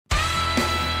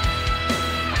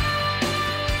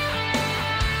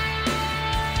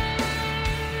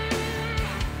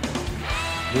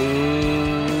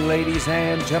ladies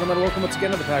and gentlemen. Welcome once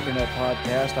again to the Packernet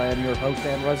Podcast. I am your host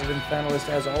and resident panelist,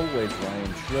 as always,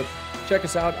 Ryan Schripp. Check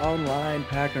us out online,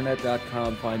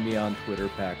 packernet.com. Find me on Twitter,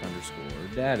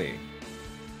 pack_daddy.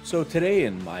 So today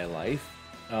in my life,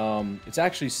 it's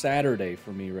actually Saturday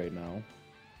for me right now.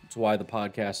 That's why the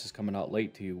podcast is coming out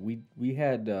late to you. We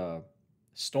had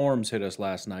storms hit us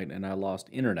last night, and I lost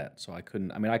internet, so I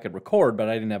couldn't. I mean, I could record, but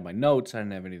I didn't have my notes. I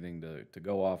didn't have anything to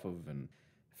go off of, and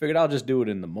I figured I'll just do it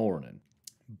in the morning.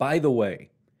 By the way,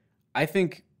 I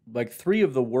think like 3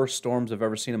 of the worst storms I've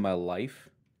ever seen in my life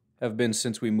have been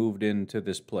since we moved into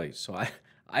this place. So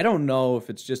I don't know if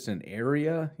it's just an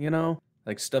area,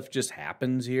 like stuff just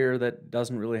happens here that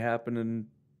doesn't really happen in,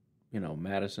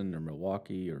 Madison or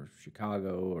Milwaukee or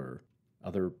Chicago or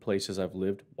other places I've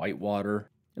lived, Whitewater.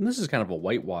 And this is kind of a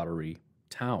whitewatery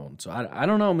town. So I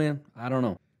don't know, man. I don't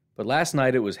know. But last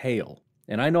night it was hail.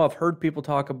 And I know I've heard people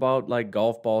talk about like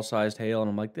golf ball sized hail. And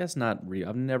I'm like, that's not real.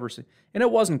 I've never seen. And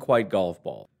it wasn't quite golf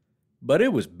ball. But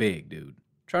it was big, dude. I'm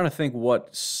trying to think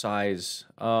what size.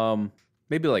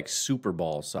 Maybe like Super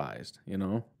Bowl sized,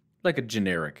 Like a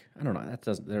generic. I don't know.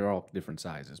 They're all different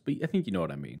sizes. But I think you know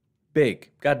what I mean.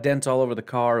 Big. Got dents all over the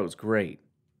car. It was great.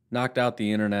 Knocked out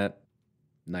the internet.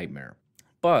 Nightmare.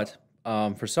 But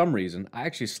for some reason, I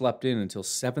actually slept in until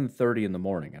 7:30 in the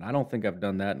morning, and I don't think I've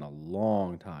done that in a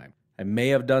long time. I may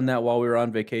have done that while we were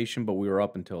on vacation, but we were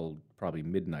up until probably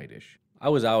midnight-ish. I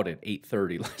was out at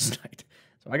 8:30 last night,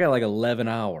 so I got like 11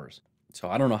 hours. So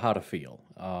I don't know how to feel.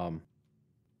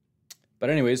 But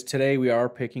anyways, today we are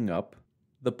picking up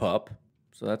the pup,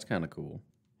 so that's kind of cool.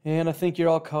 And I think you're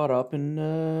all caught up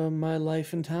in my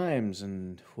life and times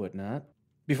and whatnot.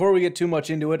 Before we get too much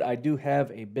into it, I do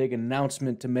have a big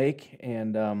announcement to make,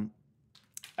 and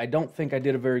I don't think I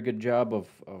did a very good job of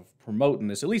promoting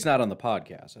this, at least not on the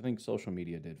podcast. I think social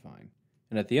media did fine.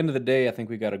 And at the end of the day, I think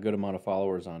we got a good amount of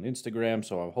followers on Instagram,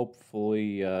 so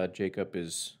hopefully Jacob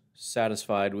is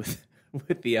satisfied with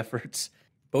the efforts.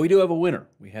 But we do have a winner.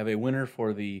 We have a winner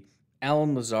for the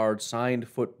Alan Lazard signed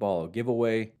football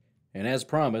giveaway, and as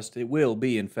promised, it will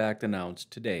be, in fact,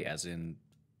 announced today, as in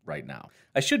right now.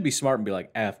 I should be smart and be like,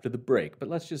 after the break, but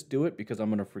let's just do it because I'm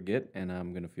going to forget, and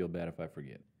I'm going to feel bad if I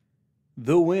forget.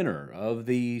 The winner of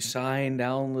the signed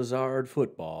Alan Lazard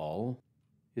football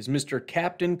is Mr.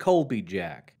 Captain Colby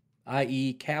Jack,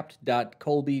 i.e.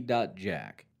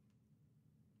 capt.colby.jack,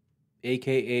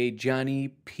 a.k.a. Johnny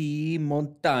P.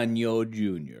 Montano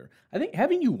Jr. I think,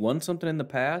 haven't you won something in the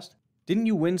past? Didn't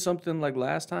you win something like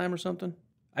last time or something?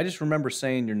 I just remember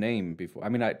saying your name before. I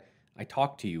mean, I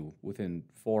talked to you within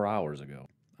 4 hours ago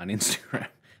on Instagram.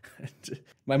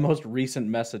 My most recent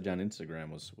message on Instagram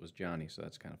was Johnny, so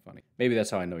that's kind of funny. Maybe that's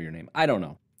how I know your name. I don't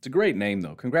know. It's a great name,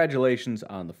 though. Congratulations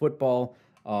on the football.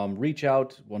 Reach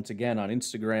out once again on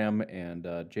Instagram, and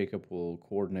Jacob will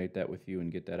coordinate that with you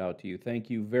and get that out to you. Thank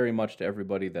you very much to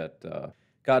everybody that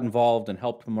got involved and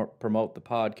helped promote the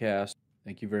podcast.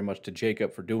 Thank you very much to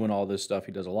Jacob for doing all this stuff.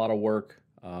 He does a lot of work.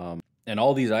 And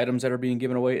all these items that are being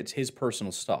given away, it's his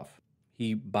personal stuff.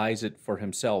 He buys it for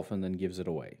himself and then gives it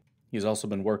away. He's also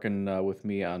been working with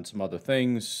me on some other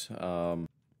things.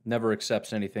 Never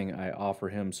accepts anything I offer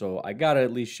him, so I gotta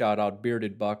at least shout out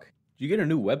Bearded Buck. Did you get a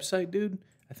new website, dude?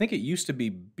 I think it used to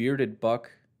be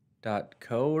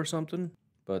beardedbuck.co or something,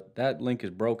 but that link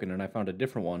is broken, and I found a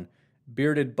different one,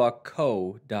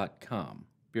 beardedbuckco.com.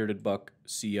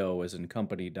 Beardedbuckco as in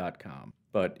company.com.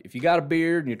 But if you got a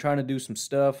beard and you're trying to do some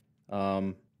stuff,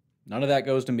 none of that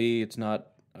goes to me. It's not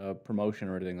a promotion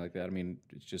or anything like that. I mean,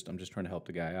 I'm just trying to help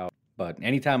the guy out. But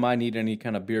anytime I need any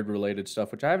kind of beard-related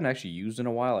stuff, which I haven't actually used in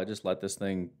a while, I just let this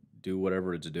thing do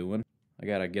whatever it's doing. I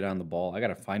got to get on the ball. I got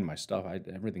to find my stuff.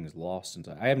 Everything is lost since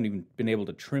I haven't even been able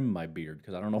to trim my beard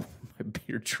because I don't know my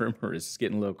beard trimmer is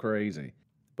getting a little crazy.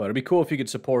 But it'd be cool if you could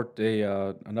support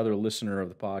another listener of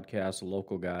the podcast, a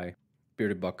local guy,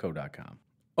 beardedbuckco.com.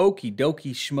 Okie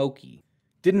dokie schmokey.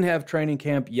 Didn't have training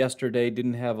camp yesterday.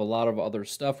 Didn't have a lot of other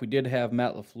stuff. We did have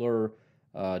Matt LaFleur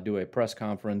do a press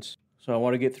conference. So I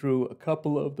want to get through a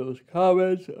couple of those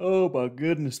comments. Oh my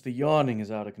goodness, the yawning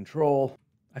is out of control.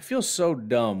 I feel so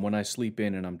dumb when I sleep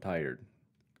in and I'm tired.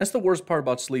 That's the worst part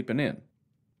about sleeping in.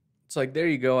 It's like, there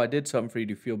you go, I did something for you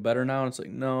to feel better now. And it's like,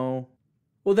 no.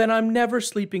 Well, then I'm never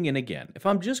sleeping in again. If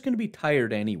I'm just going to be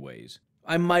tired anyways,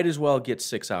 I might as well get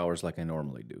 6 hours like I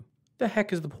normally do. The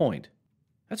heck is the point?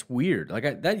 That's weird.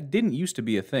 That didn't used to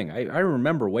be a thing. I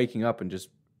remember waking up and just,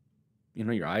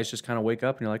 your eyes just kind of wake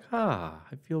up and you're like,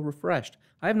 I feel refreshed.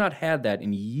 I have not had that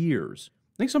in years.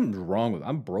 I think something's wrong with it.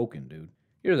 I'm broken, dude.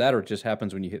 Either that or it just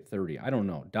happens when you hit 30. I don't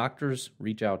know. Doctors,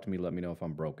 reach out to me. Let me know if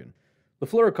I'm broken.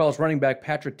 LaFleur calls running back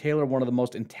Patrick Taylor one of the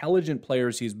most intelligent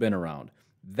players he's been around.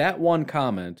 That one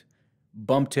comment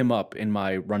bumped him up in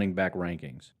my running back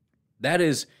rankings.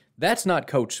 That's not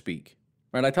coach speak.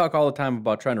 Right? I talk all the time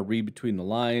about trying to read between the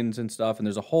lines and stuff, and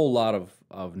there's a whole lot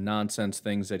of nonsense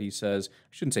things that he says. I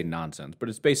shouldn't say nonsense, but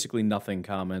it's basically nothing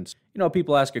comments. You know,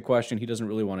 people ask a question, he doesn't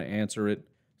really want to answer it.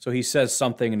 So he says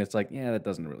something, and it's like, yeah, that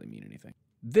doesn't really mean anything.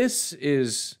 This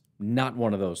is not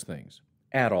one of those things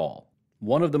at all.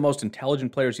 One of the most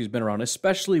intelligent players he's been around,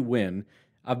 especially when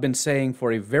I've been saying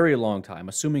for a very long time,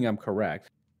 assuming I'm correct,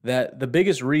 that the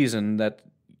biggest reason that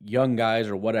young guys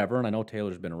or whatever, and I know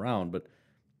Taylor's been around, but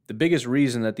the biggest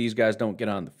reason that these guys don't get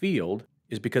on the field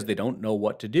is because they don't know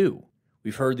what to do.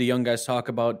 We've heard the young guys talk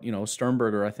about,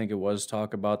 Sternberger, I think it was,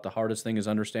 talk about the hardest thing is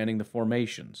understanding the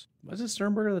formations. Was it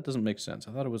Sternberger? That doesn't make sense.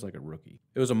 I thought it was like a rookie.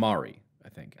 It was Amari, I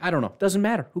think. I don't know. Doesn't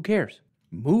matter. Who cares?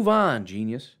 Move on,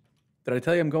 genius. Did I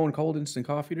tell you I'm going cold instant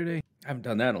coffee today? I haven't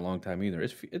done that in a long time either.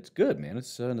 It's good, man.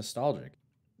 It's nostalgic.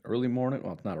 Early morning.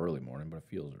 Well, it's not early morning, but it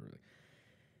feels early.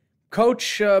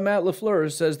 Coach Matt LaFleur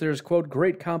says there's, quote,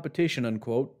 great competition,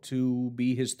 unquote, to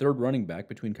be his third running back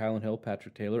between Kylan Hill,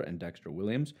 Patrick Taylor, and Dexter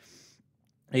Williams.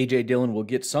 A.J. Dillon will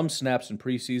get some snaps in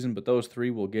preseason, but those three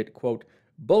will get, quote,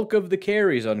 bulk of the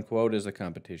carries, unquote, as the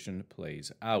competition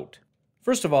plays out.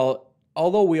 First of all,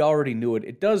 although we already knew it,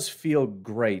 it does feel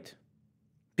great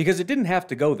because it didn't have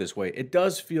to go this way. It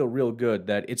does feel real good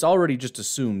that it's already just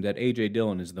assumed that A.J.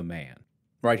 Dillon is the man,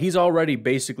 right? He's already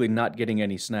basically not getting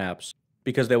any snaps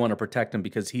because they want to protect him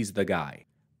because he's the guy.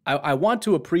 I want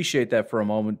to appreciate that for a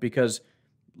moment because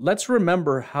let's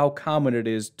remember how common it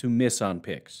is to miss on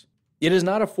picks. It is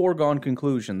not a foregone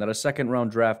conclusion that a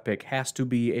second-round draft pick has to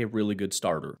be a really good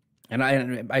starter. And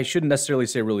I shouldn't necessarily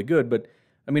say really good, but,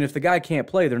 I mean, if the guy can't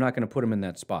play, they're not going to put him in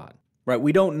that spot. Right?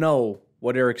 We don't know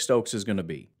what Eric Stokes is going to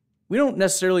be. We don't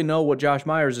necessarily know what Josh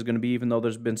Myers is going to be, even though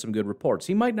there's been some good reports.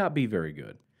 He might not be very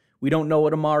good. We don't know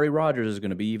what Amari Rodgers is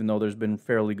going to be, even though there's been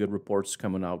fairly good reports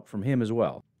coming out from him as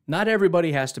well. Not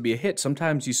everybody has to be a hit.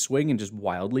 Sometimes you swing and just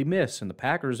wildly miss, and the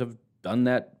Packers have done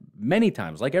that many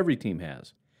times, like every team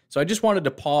has. So I just wanted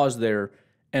to pause there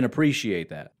and appreciate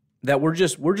that we're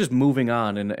just moving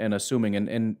on and assuming.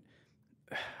 And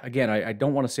again, I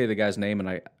don't want to say the guy's name, and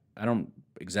I don't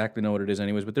exactly know what it is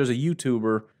anyways, but there's a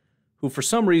YouTuber who for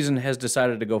some reason has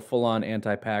decided to go full-on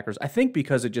anti-Packers, I think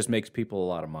because it just makes people a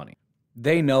lot of money.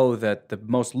 They know that the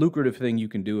most lucrative thing you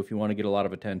can do if you want to get a lot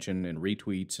of attention and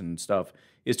retweets and stuff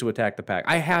is to attack the Pack.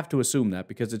 I have to assume that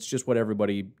because it's just what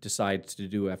everybody decides to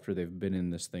do after they've been in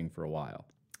this thing for a while.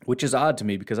 Which is odd to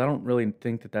me because I don't really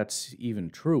think that that's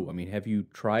even true. I mean, have you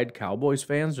tried Cowboys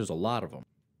fans? There's a lot of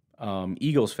them.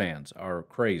 Eagles fans are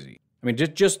crazy. I mean,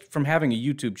 just from having a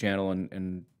YouTube channel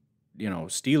and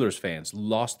Steelers fans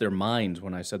lost their minds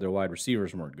when I said their wide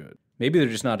receivers weren't good. Maybe they're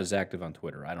just not as active on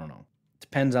Twitter. I don't know.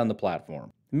 Depends on the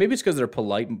platform. Maybe it's because they're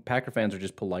polite. Packer fans are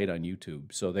just polite on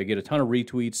YouTube. So they get a ton of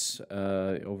retweets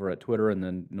over at Twitter, and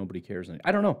then nobody cares.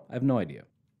 I don't know. I have no idea.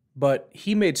 But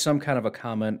he made some kind of a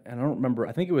comment, and I don't remember.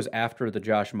 I think it was after the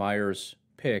Josh Myers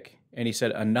pick, and he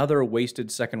said, another wasted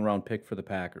second-round pick for the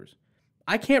Packers.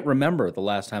 I can't remember the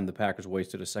last time the Packers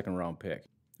wasted a second-round pick.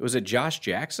 Was it Josh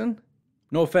Jackson?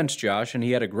 No offense, Josh, and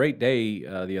he had a great day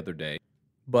the other day.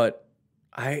 But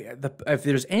if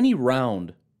there's any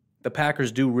round the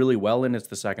Packers do really well in, it's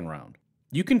the second round.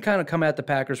 You can kind of come at the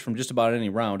Packers from just about any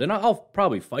round, and I'll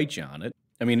probably fight you on it.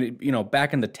 I mean,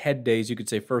 back in the Ted days, you could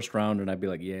say first round, and I'd be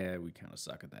like, yeah, we kind of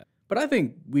suck at that. But I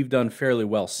think we've done fairly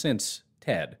well since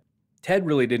Ted. Ted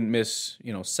really didn't miss,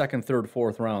 second, third,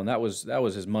 fourth round. That was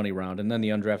his money round, and then the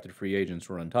undrafted free agents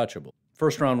were untouchable.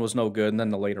 First round was no good, and then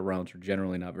the later rounds were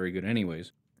generally not very good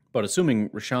anyways. But assuming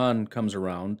Rashawn comes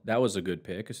around, that was a good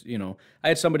pick. I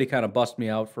had somebody kind of bust me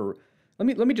out for...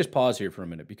 Let me just pause here for a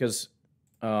minute because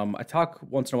I talk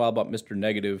once in a while about Mr.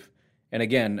 Negative. And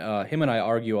again, him and I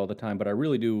argue all the time, but I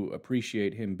really do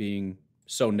appreciate him being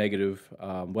so negative,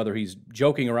 whether he's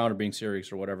joking around or being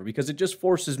serious or whatever, because it just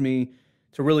forces me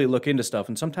to really look into stuff.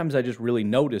 And sometimes I just really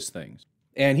notice things.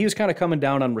 And he was kind of coming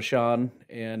down on Rashawn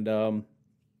and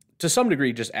to some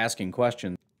degree just asking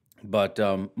questions, but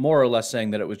more or less saying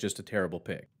that it was just a terrible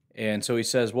pick. And so he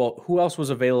says, well, who else was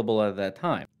available at that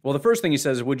time? Well, the first thing he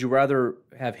says is, would you rather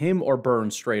have him or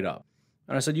Burns straight up?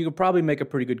 And I said, you could probably make a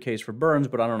pretty good case for Burns,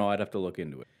 but I don't know. I'd have to look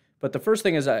into it. But the first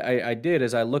thing I did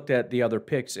is I looked at the other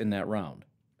picks in that round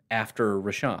after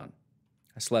Rashawn.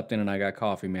 I slept in and I got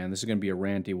coffee, man. This is going to be a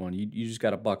ranty one. You just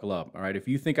got to buckle up, all right? If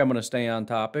you think I'm going to stay on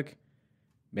topic,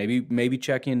 maybe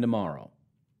check in tomorrow.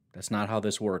 That's not how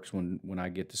this works when I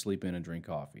get to sleep in and drink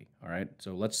coffee, all right?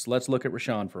 So let's look at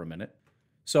Rashawn for a minute.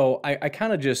 So I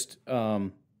kind of just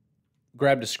grabbed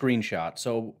a screenshot.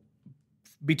 So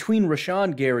between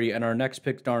Rashawn Gary and our next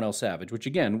pick, Darnell Savage, which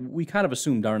again, we kind of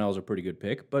assume Darnell's a pretty good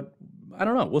pick, but I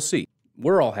don't know. We'll see.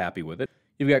 We're all happy with it.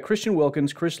 You've got Christian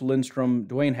Wilkins, Chris Lindstrom,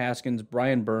 Dwayne Haskins,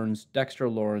 Brian Burns, Dexter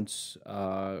Lawrence,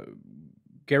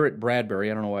 Garrett Bradbury.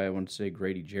 I don't know why I want to say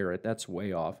Grady Jarrett. That's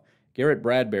way off. Garrett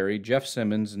Bradbury, Jeff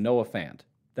Simmons, Noah Fant.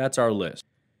 That's our list.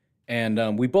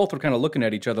 And we both were kind of looking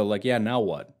at each other like, yeah, now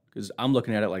what? Because I'm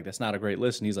looking at it like, that's not a great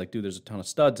list. And he's like, dude, there's a ton of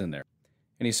studs in there.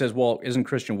 And he says, well, isn't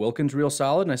Christian Wilkins real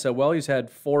solid? And I said, well, he's had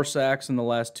 4 sacks in the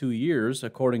last 2 years.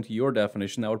 According to your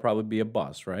definition, that would probably be a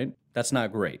bust, right? That's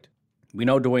not great. We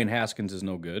know Dwayne Haskins is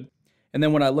no good. And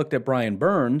then when I looked at Brian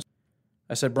Burns,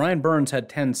 I said, Brian Burns had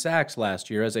 10 sacks last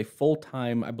year as a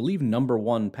full-time, I believe, number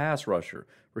 1 pass rusher.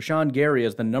 Rashawn Gary,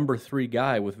 as the number 3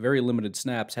 guy with very limited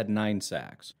snaps, had 9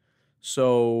 sacks.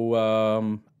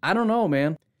 So, I don't know,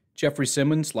 man. Jeffrey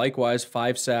Simmons, likewise,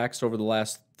 5 sacks over the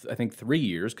last, I think, 3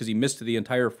 years, because he missed the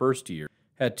entire first year.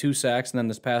 Had 2 sacks, and then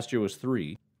this past year was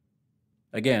 3.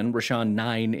 Again, Rashawn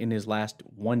 9 in his last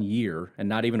 1 year, and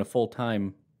not even a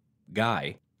full-time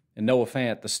guy. And Noah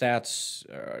Fant, the stats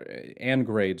and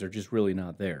grades are just really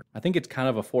not there. I think it's kind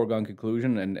of a foregone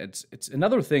conclusion, and it's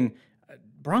another thing.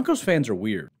 Broncos fans are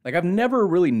weird. Like, I've never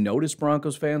really noticed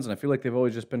Broncos fans, and I feel like they've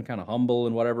always just been kind of humble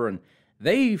and whatever, and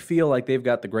they feel like they've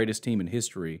got the greatest team in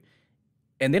history,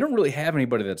 and they don't really have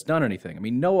anybody that's done anything. I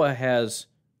mean, Noah has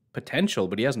potential,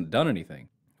 but he hasn't done anything.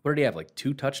 What did he have, like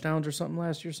 2 touchdowns or something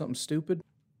last year? Something stupid?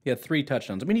 He had 3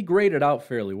 touchdowns. I mean, he graded out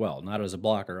fairly well. Not as a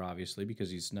blocker, obviously, because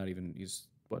he's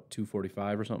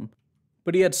 245 or something.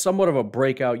 But he had somewhat of a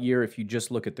breakout year if you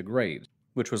just look at the grades,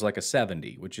 which was like a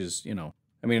 70, which is,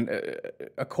 I mean,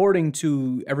 according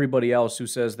to everybody else who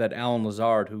says that Alan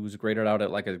Lazard, who's graded out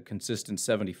at like a consistent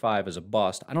 75, is a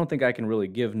bust, I don't think I can really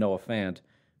give Noah Fant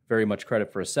very much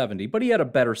credit for a 70, but he had a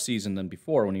better season than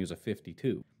before when he was a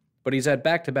 52. But he's had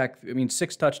back-to-back,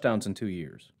 6 touchdowns in 2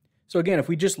 years. So again, if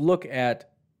we just look at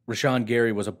Rashawn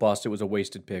Gary was a bust, it was a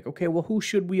wasted pick. Okay, well, who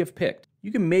should we have picked?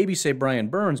 You can maybe say Brian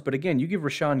Burns, but again, you give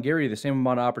Rashawn Gary the same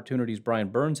amount of opportunities Brian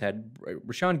Burns had.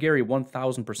 Rashawn Gary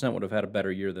 1,000% would have had a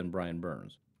better year than Brian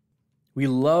Burns. We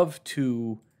love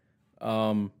to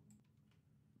have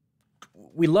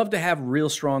real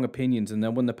strong opinions, and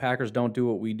then when the Packers don't do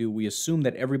what we do, we assume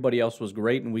that everybody else was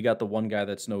great and we got the one guy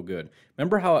that's no good.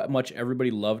 Remember how much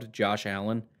everybody loved Josh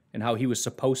Allen and how he was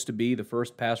supposed to be the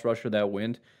first pass rusher that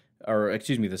went?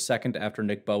 The second after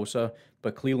Nick Bosa,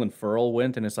 but Cleveland Ferrell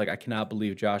went, and it's like, I cannot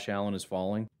believe Josh Allen is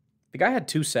falling. The guy had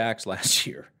 2 sacks last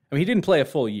year. I mean, he didn't play a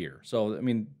full year, so, I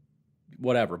mean,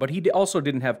 whatever. But he also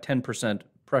didn't have 10%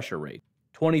 pressure rate.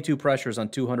 22 pressures on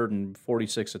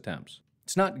 246 attempts.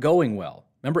 It's not going well.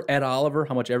 Remember Ed Oliver,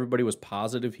 how much everybody was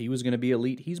positive he was going to be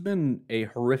elite? He's been a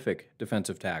horrific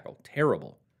defensive tackle.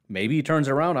 Terrible. Maybe he turns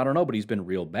around, I don't know, but he's been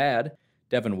real bad.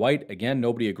 Devin White, again,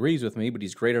 nobody agrees with me, but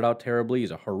he's graded out terribly.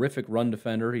 He's a horrific run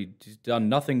defender. He's done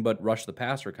nothing but rush the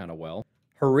passer kind of well.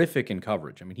 Horrific in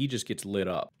coverage. I mean, he just gets lit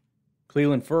up.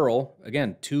 Cleveland Ferrell,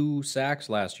 again, 2 sacks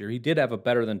last year. He did have a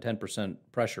better than 10%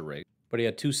 pressure rate, but he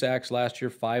had 2 sacks last year,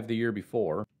 5 the year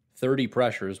before, 30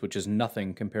 pressures, which is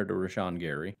nothing compared to Rashawn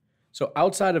Gary. So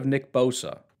outside of Nick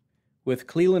Bosa, with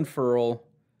Cleveland Ferrell,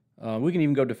 we can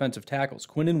even go defensive tackles.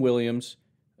 Quinnen Williams,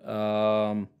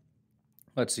 Ed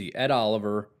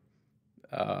Oliver,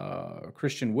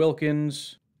 Christian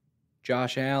Wilkins,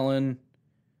 Josh Allen,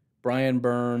 Brian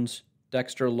Burns,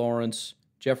 Dexter Lawrence,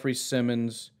 Jeffrey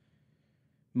Simmons,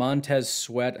 Montez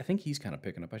Sweat. I think he's kind of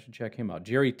picking up. I should check him out.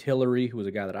 Jerry Tillery, who was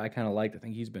a guy that I kind of liked. I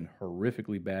think he's been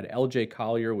horrifically bad. LJ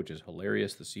Collier, which is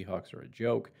hilarious. The Seahawks are a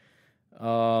joke.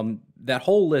 That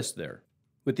whole list there,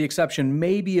 with the exception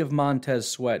maybe of Montez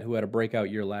Sweat, who had a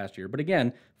breakout year last year. But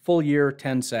again, full year,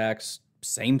 10 sacks,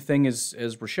 same thing as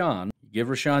Rashawn. Give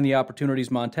Rashawn the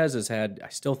opportunities Montez has had. I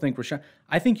still think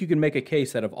I think you can make a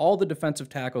case that of all the defensive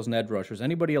tackles and edge rushers,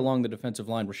 anybody along the defensive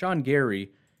line, Rashawn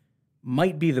Gary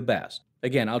might be the best.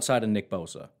 Again, outside of Nick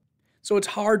Bosa. So it's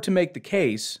hard to make the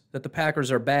case that the Packers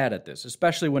are bad at this,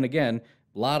 especially when, again,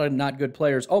 a lot of not good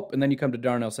players. Oh, and then you come to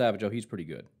Darnell Savage. Oh, he's pretty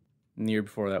good. And the year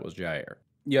before that was Jair.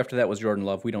 The year after that was Jordan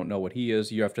Love. We don't know what he is.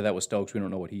 The year after that was Stokes. We don't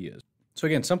know what he is. So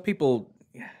again, some people,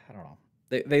 I don't know.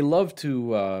 They love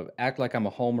to act like I'm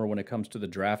a homer when it comes to the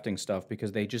drafting stuff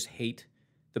because they just hate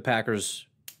the Packers,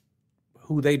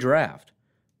 who they draft.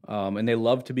 And they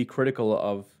love to be critical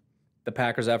of the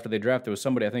Packers after they draft. There was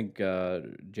somebody, I think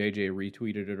JJ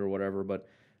retweeted it or whatever, but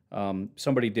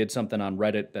somebody did something on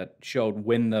Reddit that showed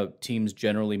when the teams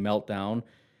generally melt down.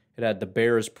 It had the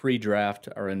Bears pre-draft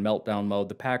are in meltdown mode.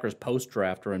 The Packers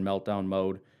post-draft are in meltdown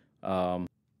mode.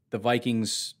 The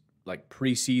Vikings like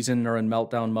preseason are in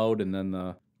meltdown mode, and then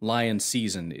the Lions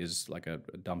season is like a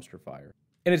dumpster fire.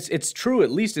 And it's true,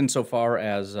 at least insofar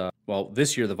as,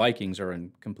 this year the Vikings are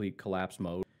in complete collapse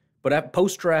mode. But at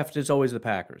post-draft, it's always the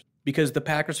Packers. Because the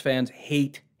Packers fans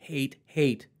hate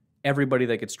everybody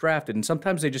that gets drafted. And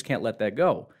sometimes they just can't let that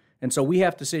go. And so we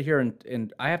have to sit here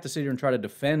and I have to sit here and try to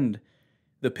defend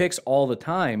the picks all the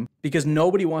time because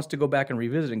nobody wants to go back and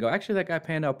revisit and go, actually, that guy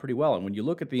panned out pretty well. And when you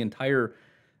look at the entire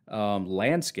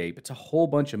landscape, it's a whole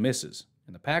bunch of misses.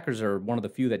 And the Packers are one of the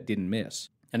few that didn't miss.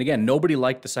 And again, nobody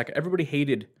liked the second. Everybody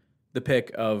hated the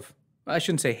pick of, I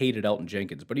shouldn't say hated Elton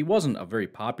Jenkins, but he wasn't a very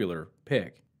popular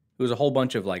pick. It was a whole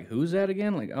bunch of like, who's that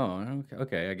again? Like, oh,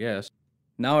 okay, I guess.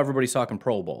 Now everybody's talking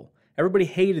Pro Bowl. Everybody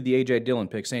hated the A.J. Dillon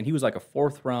pick, saying he was like a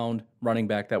fourth-round running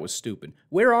back that was stupid.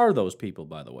 Where are those people,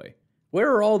 by the way?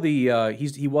 Where are all the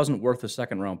he wasn't worth a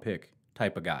second-round pick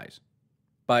type of guys?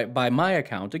 By my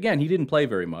account, again, he didn't play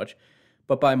very much,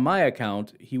 but by my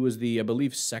account, he was the, I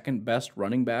believe, second-best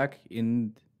running back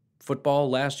in football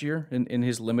last year in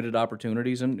his limited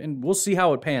opportunities, and we'll see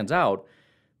how it pans out,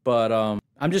 but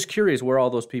I'm just curious where all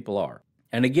those people are.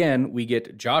 And again, we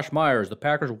get Josh Myers, the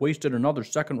Packers wasted another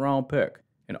second-round pick.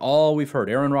 And all we've heard,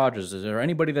 Aaron Rodgers, is there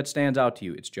anybody that stands out to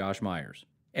you? It's Josh Myers.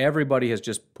 Everybody has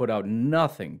just put out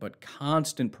nothing but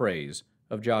constant praise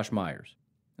of Josh Myers.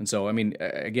 And so, I mean,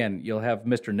 again, you'll have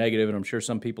Mr. Negative, and I'm sure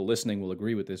some people listening will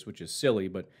agree with this, which is silly,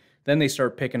 but then they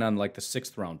start picking on, like, the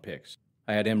sixth-round picks.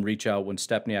 I had him reach out when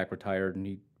Stepniak retired, and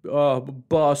he,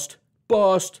 bust.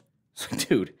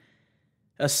 Dude,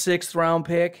 a sixth-round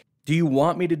pick? Do you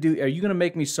want me to are you going to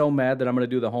make me so mad that I'm going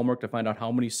to do the homework to find out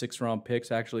how many sixth-round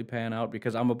picks actually pan out?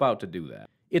 Because I'm about to do that.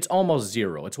 It's almost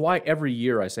zero. It's why every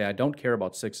year I say I don't care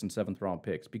about sixth and seventh-round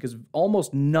picks, because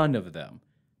almost none of them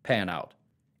pan out.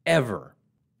 Ever.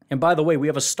 And by the way, we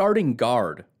have a starting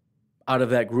guard out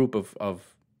of that group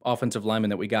of offensive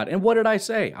linemen that we got. And what did I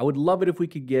say? I would love it if we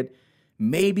could get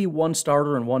maybe one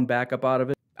starter and one backup out of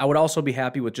it. I would also be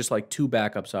happy with just like two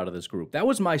backups out of this group. That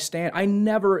was my stand. I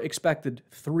never expected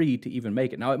three to even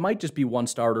make it. Now, it might just be one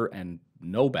starter and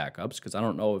no backups, because I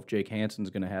don't know if Jake Hansen's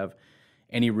going to have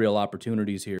any real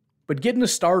opportunities here. But getting a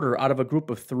starter out of a group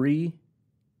of three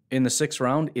in the sixth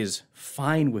round is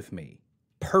fine with me.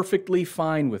 Perfectly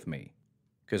fine with me.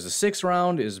 Because the sixth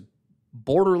round is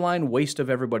borderline waste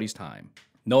of everybody's time.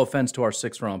 No offense to our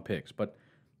sixth-round picks, but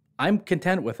I'm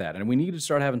content with that, and we need to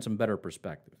start having some better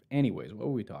perspective. Anyways, what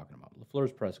were we talking about?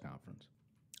 LaFleur's press conference.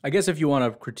 I guess if you want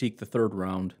to critique the third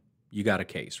round, you got a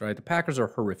case, right? The Packers are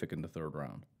horrific in the third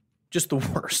round. Just the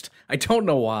worst. I don't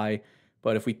know why,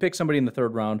 but if we pick somebody in the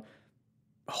third round,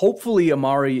 hopefully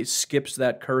Amari skips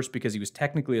that curse because he was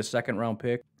technically a second-round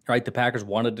pick, right? The Packers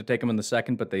wanted to take him in the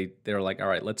second, but they're like, all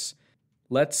right, let's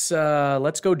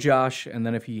go Josh, and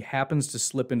then if he happens to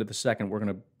slip into the second, we're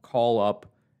going to call up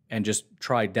and just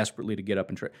try desperately to get up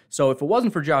and trade. So if it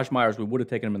wasn't for Josh Myers, we would have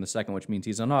taken him in the second, which means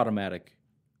he's an automatic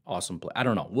awesome play. I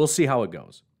don't know. We'll see how it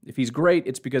goes. If he's great,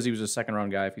 it's because he was a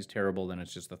second-round guy. If he's terrible, then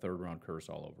it's just the third-round curse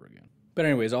all over again. But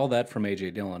anyways, all that from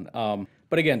A.J. Dillon.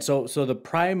 But again, so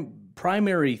the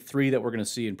primary three that we're going to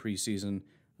see in preseason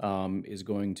is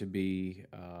going to be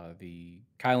the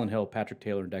Kylan Hill, Patrick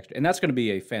Taylor, and Dexter. And that's going to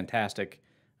be a fantastic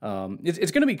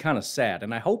it's going to be kind of sad,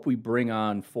 and I hope we bring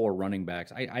on 4 running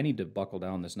backs. I need to buckle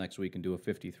down this next week and do a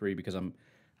 53 because I'm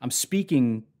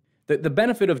speaking. The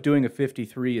benefit of doing a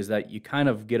 53 is that you kind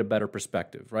of get a better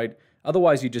perspective, right?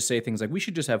 Otherwise, you just say things like, we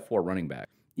should just have 4 running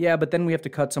backs. Yeah, but then we have to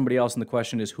cut somebody else, and the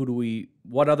question is,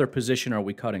 what other position are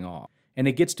we cutting off? And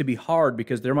it gets to be hard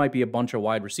because there might be a bunch of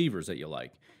wide receivers that you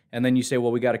like. And then you say,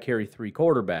 well, we got to carry 3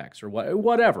 quarterbacks or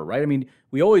whatever, right? I mean,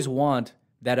 we always want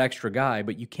that extra guy,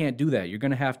 but you can't do that. You're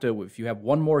going to have to, if you have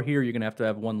one more here, you're going to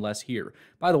have one less here.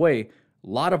 By the way, a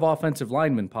lot of offensive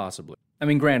linemen possibly. I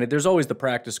mean, granted, there's always the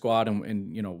practice squad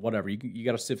and you know, whatever. You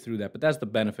got to sift through that, but that's the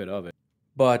benefit of it.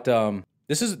 But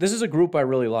this is a group I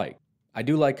really like. I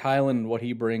do like Kylan and what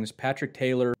he brings. Patrick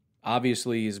Taylor,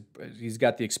 obviously, he's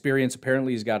got the experience.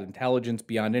 Apparently, he's got intelligence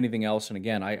beyond anything else. And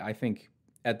again, I think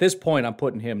at this point, I'm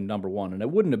putting him number 1, and it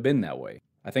wouldn't have been that way.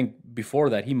 I think before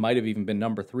that, he might have even been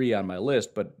number 3 on my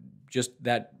list, but just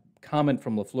that comment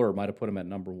from LaFleur might have put him at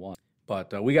number 1.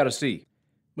 But we got to see.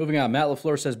 Moving on, Matt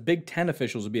LaFleur says Big Ten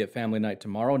officials will be at family night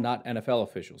tomorrow, not NFL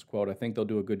officials. Quote, I think they'll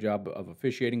do a good job of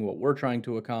officiating what we're trying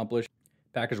to accomplish.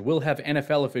 Packers will have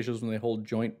NFL officials when they hold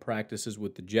joint practices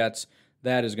with the Jets.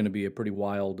 That is going to be a pretty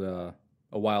wild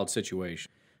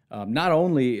situation. Not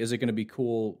only is it going to be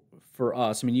cool for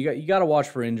us, I mean, you got to watch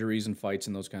for injuries and fights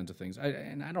and those kinds of things.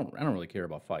 I don't really care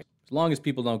about fights. As long as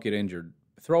people don't get injured,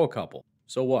 throw a couple.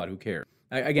 So what? Who cares?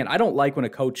 Again, I don't like when a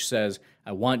coach says,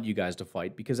 I want you guys to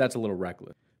fight, because that's a little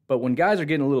reckless. But when guys are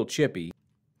getting a little chippy,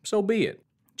 so be it.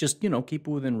 Just, keep it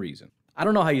within reason. I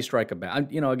don't know how you strike a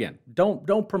balance. Again,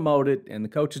 don't promote it, and the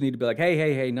coaches need to be like,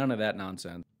 hey, none of that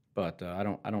nonsense. But I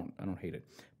don't hate it.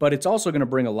 But it's also going to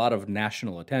bring a lot of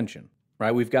national attention,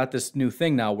 right? We've got this new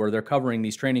thing now where they're covering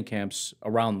these training camps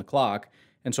around the clock,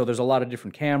 and so there's a lot of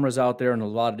different cameras out there and a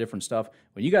lot of different stuff.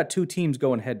 When you got two teams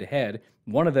going head to head,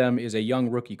 one of them is a young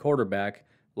rookie quarterback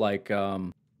like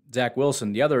Zach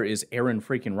Wilson. The other is Aaron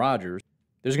freaking Rodgers.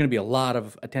 There's going to be a lot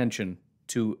of attention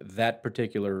to that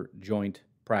particular joint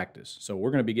practice. So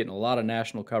we're going to be getting a lot of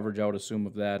national coverage, I would assume,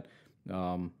 of that.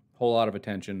 Whole lot of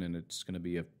attention, and it's going to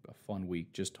be a fun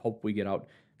week. Just hope we get out,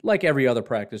 like every other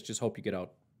practice, just hope you get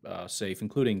out safe,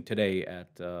 including today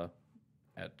at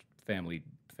family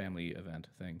event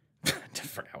thing. I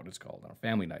forgot what it's called now.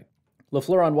 Family night.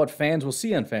 LaFleur on what fans will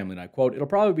see on Family Night. Quote, it'll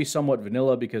probably be somewhat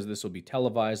vanilla because this will be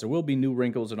televised. There will be new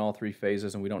wrinkles in all three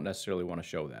phases, and we don't necessarily want to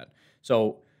show that.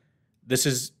 So this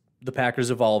is the Packers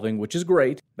evolving, which is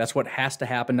great. That's what has to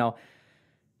happen. Now,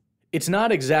 it's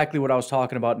not exactly what I was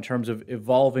talking about in terms of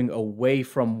evolving away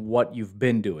from what you've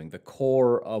been doing, the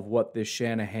core of what this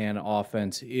Shanahan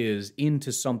offense is,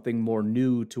 into something more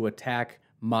new to attack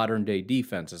modern-day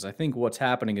defenses. I think what's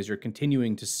happening is you're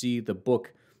continuing to see the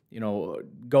book,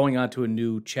 going on to a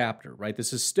new chapter, right?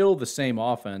 This is still the same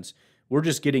offense. We're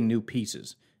just getting new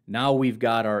pieces. Now we've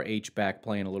got our H-back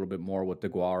playing a little bit more with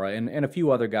DeGuara and a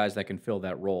few other guys that can fill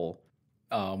that role.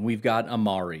 We've got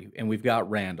Amari, and we've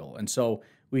got Randall. And so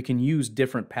we can use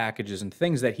different packages and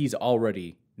things that he's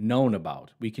already known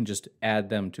about. We can just add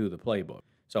them to the playbook.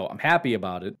 So I'm happy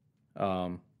about it.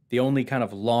 The only kind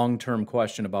of long-term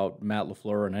question about Matt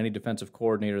LaFleur and any defensive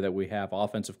coordinator that we have,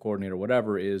 offensive coordinator,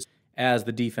 whatever, is as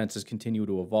the defenses continue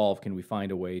to evolve, can we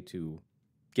find a way to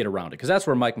get around it? Because that's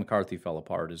where Mike McCarthy fell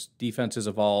apart, is defenses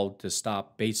evolved to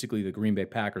stop basically the Green Bay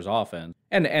Packers offense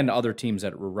and other teams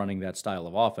that were running that style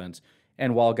of offense.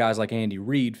 And while guys like Andy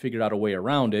Reid figured out a way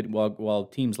around it, while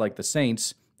teams like the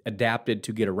Saints adapted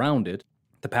to get around it,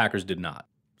 the Packers did not.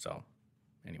 So,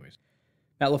 anyways.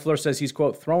 Matt LaFleur says he's,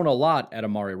 quote, thrown a lot at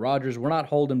Amari Rodgers. We're not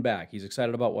holding back. He's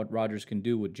excited about what Rodgers can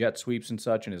do with jet sweeps and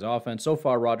such in his offense. So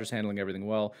far, Rodgers handling everything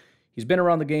well. He's been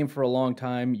around the game for a long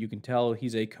time. You can tell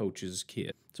he's a coach's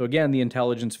kid. So, again, the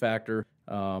intelligence factor,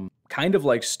 kind of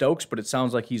like Stokes, but it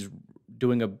sounds like he's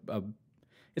doing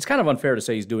it's kind of unfair to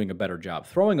say he's doing a better job.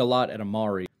 Throwing a lot at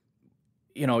Amari,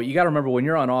 you got to remember when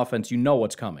you're on offense, you know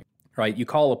what's coming, right? You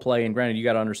call a play, and granted, you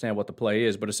got to understand what the play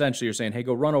is, but essentially you're saying, hey,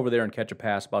 go run over there and catch a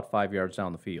pass about 5 yards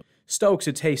down the field. Stokes,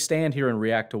 it's, hey, stand here and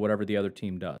react to whatever the other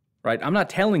team does, right? I'm not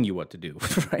telling you what to do,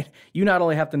 right? You not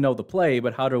only have to know the play,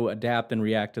 but how to adapt and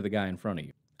react to the guy in front of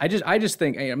you. I just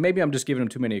think, maybe I'm just giving him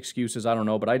too many excuses, I don't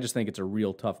know, but I just think it's a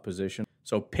real tough position.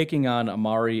 So picking on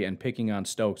Amari and picking on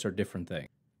Stokes are different things.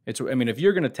 If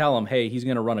you're going to tell him, hey, he's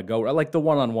going to run a go, like the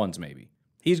one-on-ones maybe.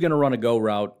 He's going to run a go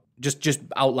route, just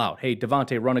out loud. Hey,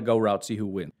 Devontae, run a go route, see who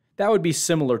wins. That would be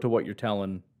similar to what you're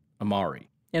telling Amari.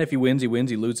 And if he wins, he wins.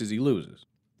 He loses, he loses.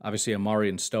 Obviously, Amari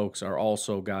and Stokes are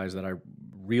also guys that I'm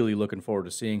really looking forward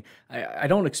to seeing. I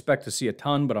don't expect to see a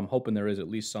ton, but I'm hoping there is at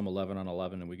least some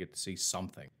 11-on-11 and we get to see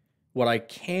something. What I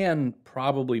can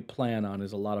probably plan on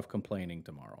is a lot of complaining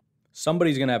tomorrow.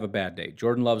 Somebody's going to have a bad day.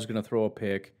 Jordan Love's going to throw a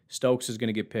pick. Stokes is going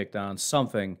to get picked on,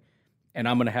 something, and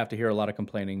I'm going to have to hear a lot of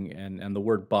complaining, and the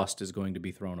word bust is going to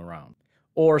be thrown around.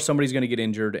 Or somebody's going to get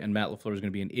injured, and Matt LaFleur is going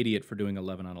to be an idiot for doing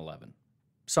 11-on-11.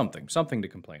 Something to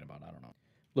complain about, I don't know.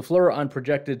 LaFleur on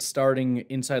projected starting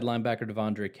inside linebacker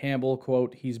Devondre Campbell,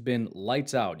 quote, he's been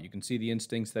lights out. You can see the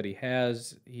instincts that he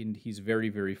has. He's very,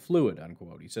 very fluid,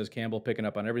 unquote. He says Campbell picking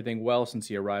up on everything well since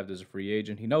he arrived as a free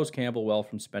agent. He knows Campbell well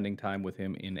from spending time with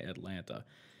him in Atlanta.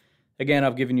 Again,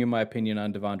 I've given you my opinion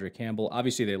on Devondre Campbell.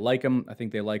 Obviously, they like him. I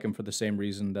think they like him for the same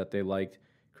reason that they liked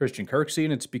Christian Kirksey,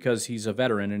 and it's because he's a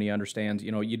veteran and he understands,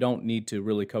 you don't need to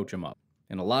really coach him up.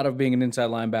 And a lot of being an inside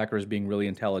linebacker is being really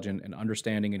intelligent and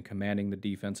understanding and commanding the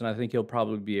defense, and I think he'll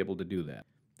probably be able to do that.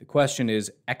 The question is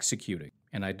executing,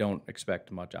 and I don't expect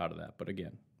much out of that. But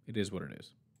again, it is what it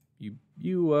is. You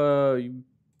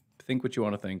think what you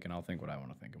want to think, and I'll think what I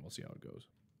want to think, and we'll see how it goes.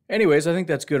 Anyways, I think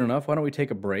that's good enough. Why don't we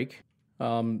take a break?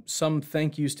 Some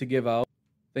thank yous to give out.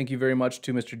 Thank you very much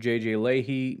to Mr. J.J.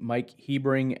 Leahy, Mike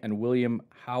Hebring, and William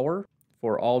Hauer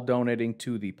for all donating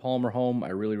to the Palmer Home. I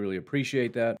really, really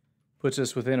appreciate that. Puts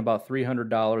us within about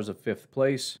 $300 of fifth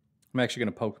place. I'm actually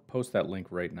going to post that link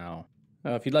right now.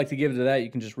 If you'd like to give to that,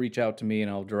 you can just reach out to me and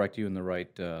I'll direct you in the right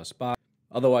spot.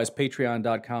 Otherwise,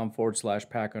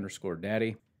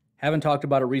 patreon.com/pack_daddy. Haven't talked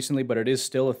about it recently, but it is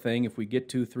still a thing. If we get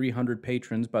to 300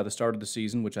 patrons by the start of the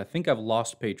season, which I think I've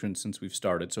lost patrons since we've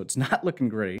started, so it's not looking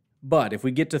great. But if we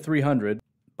get to 300,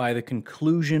 by the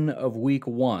conclusion of week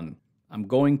 1, I'm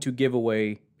going to give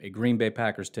away a Green Bay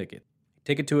Packers ticket.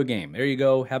 Take it to a game. There you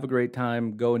go. Have a great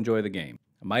time. Go enjoy the game.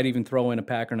 I might even throw in a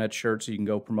Packernet shirt so you can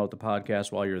go promote the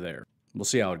podcast while you're there. We'll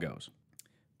see how it goes.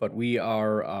 But we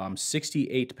are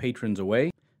 68 patrons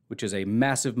away, which is a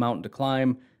massive mountain to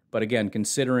climb. But again,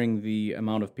 considering the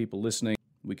amount of people listening,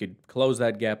 we could close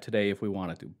that gap today if we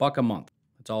wanted to. $1 a month.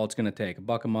 That's all it's going to take.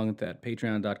 $1 a month at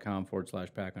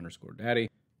patreon.com/Pack_Daddy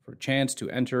for a chance to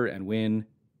enter and win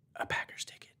a Packers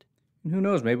ticket. And who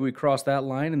knows, maybe we cross that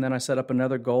line and then I set up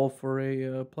another goal for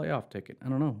a playoff ticket. I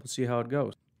don't know. We'll see how it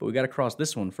goes. But we got to cross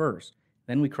this one first.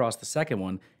 Then we cross the second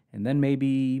one, and then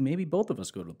maybe both of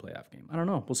us go to the playoff game. I don't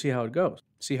know. We'll see how it goes.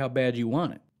 See how bad you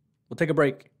want it. We'll take a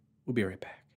break. We'll be right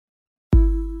back.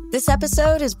 This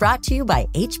episode is brought to you by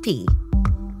HP.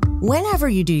 Whenever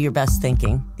you do your best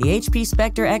thinking, the HP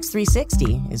Spectre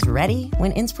X360 is ready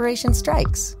when inspiration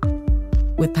strikes.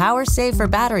 With power save for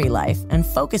battery life and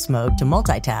focus mode to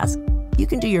multitask, you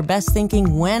can do your best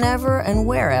thinking whenever and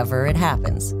wherever it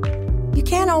happens. You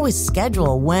can't always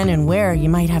schedule when and where you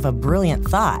might have a brilliant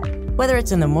thought, whether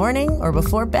it's in the morning or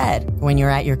before bed, when you're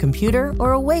at your computer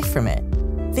or away from it.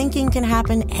 Thinking can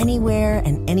happen anywhere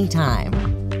and anytime.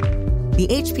 The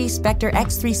HP Spectre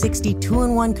X360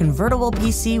 2-in-1 convertible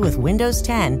PC with Windows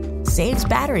 10 saves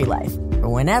battery life for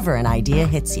whenever an idea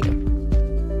hits you.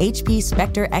 HP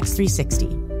Spectre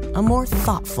X360, a more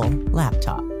thoughtful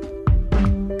laptop.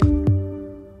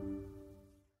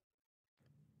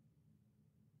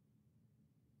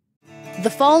 The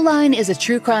Fall Line is a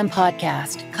true crime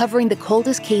podcast covering the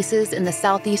coldest cases in the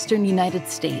southeastern United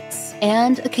States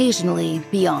and occasionally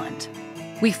beyond.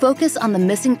 We focus on the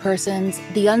missing persons,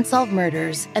 the unsolved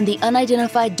murders, and the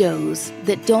unidentified does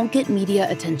that don't get media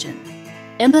attention.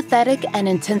 Empathetic and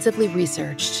intensively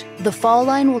researched, The Fall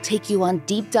Line will take you on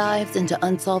deep dives into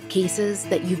unsolved cases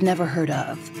that you've never heard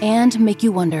of and make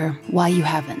you wonder why you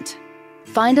haven't.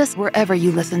 Find us wherever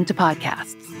you listen to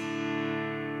podcasts.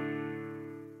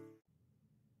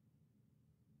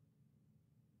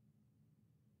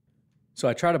 So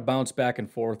I try to bounce back and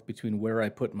forth between where I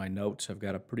put my notes. I've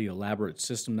got a pretty elaborate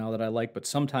system now that I like, but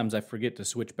sometimes I forget to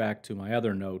switch back to my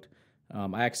other note.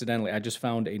 I just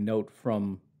found a note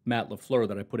from Matt LaFleur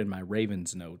that I put in my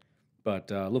Ravens note. But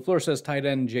LaFleur says tight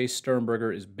end Jace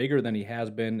Sternberger is bigger than he has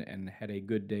been and had a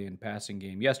good day in passing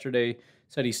game yesterday.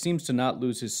 Said he seems to not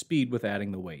lose his speed with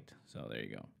adding the weight. So there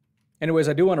you go. Anyways,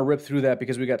 I do want to rip through that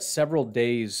because we got several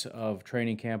days of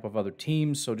training camp of other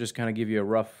teams, so just kind of give you a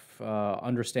rough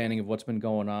understanding of what's been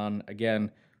going on.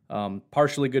 Again,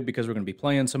 partially good because we're going to be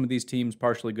playing some of these teams,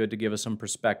 partially good to give us some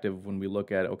perspective when we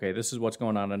look at, okay, this is what's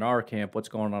going on in our camp, what's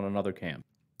going on in another camp.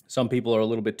 Some people are a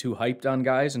little bit too hyped on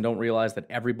guys and don't realize that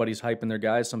everybody's hyping their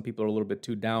guys. Some people are a little bit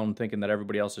too down thinking that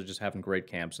everybody else is just having great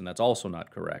camps, and that's also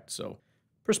not correct. So,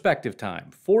 perspective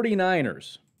time.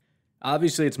 49ers.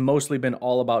 Obviously, it's mostly been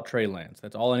all about Trey Lance.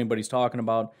 That's all anybody's talking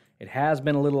about. It has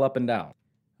been a little up and down.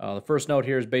 The first note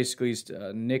here is basically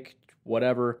Nick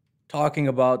whatever talking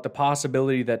about the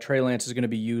possibility that Trey Lance is going to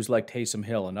be used like Taysom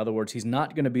Hill. In other words, he's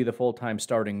not going to be the full-time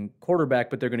starting quarterback,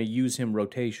 but they're going to use him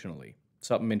rotationally.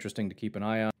 Something interesting to keep an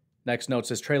eye on. Next note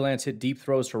says Trey Lance hit deep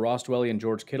throws to Ross Dwelley and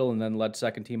George Kittle and then led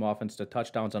second-team offense to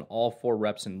touchdowns on all 4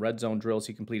 reps in red zone drills.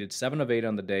 He completed 7 of 8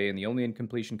 on the day, and the only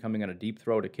incompletion coming on a deep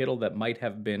throw to Kittle that might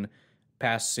have been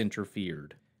pass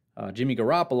interfered. Jimmy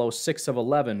Garoppolo, 6 of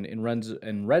 11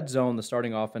 in red zone. The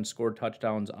starting offense scored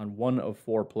touchdowns on 1 of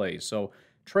 4 plays. So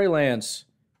Trey Lance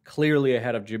clearly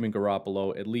ahead of Jimmy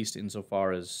Garoppolo, at least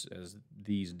insofar as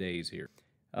these days here.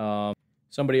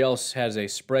 Somebody else has a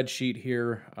spreadsheet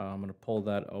here. I'm going to pull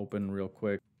that open real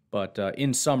quick. But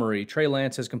in summary, Trey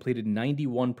Lance has completed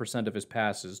 91% of his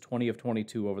passes, 20 of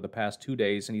 22 over the past 2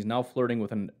 days, and he's now flirting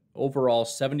with an overall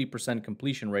 70%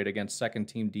 completion rate against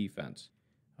second-team defense.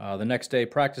 The next day,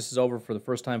 practice is over. For the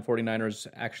first time, 49ers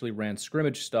actually ran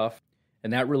scrimmage stuff,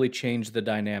 and that really changed the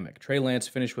dynamic. Trey Lance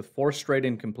finished with 4 straight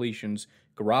incompletions.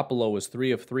 Garoppolo was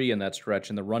 3 of 3 in that stretch,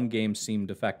 and the run game seemed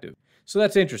effective. So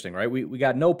that's interesting, right? We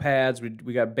got no pads,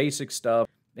 we got basic stuff,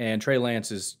 and Trey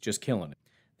Lance is just killing it.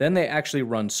 Then they actually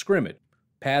run scrimmage.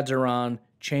 Pads are on,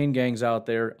 chain gangs out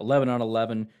there, 11 on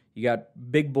 11. You got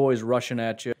big boys rushing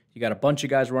at you. You got a bunch of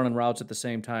guys running routes at the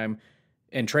same time.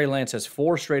 And Trey Lance has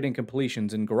 4 straight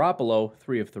incompletions, and Garoppolo,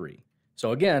 3 of 3.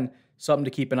 So again, something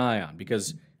to keep an eye on,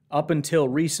 because up until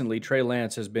recently, Trey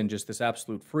Lance has been just this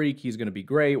absolute freak. He's going to be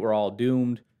great. We're all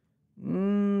doomed.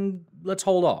 Let's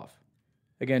hold off.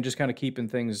 Again, just kind of keeping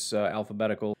things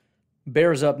alphabetical.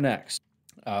 Bears up next.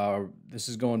 This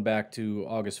is going back to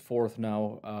August 4th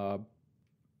now.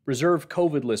 Reserve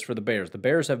COVID list for the Bears. The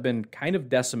Bears have been kind of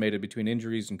decimated between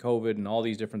injuries and COVID and all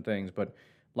these different things, but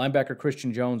linebacker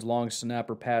Christian Jones, long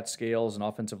snapper Pat Scales, and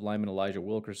offensive lineman Elijah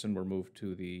Wilkerson were moved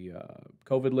to the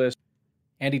COVID list.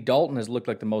 Andy Dalton has looked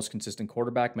like the most consistent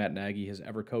quarterback Matt Nagy has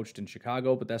ever coached in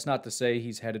Chicago, but that's not to say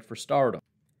he's headed for stardom.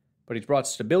 But he's brought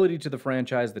stability to the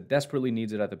franchise that desperately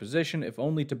needs it at the position, if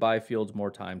only to buy Fields more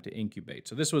time to incubate.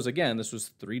 So this was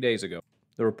 3 days ago.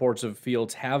 The reports of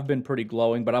Fields have been pretty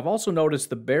glowing, but I've also noticed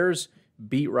the Bears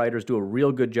beat writers do a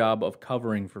real good job of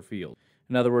covering for Fields.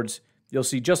 In other words, you'll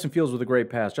see Justin Fields with a great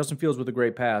pass,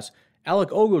 Alec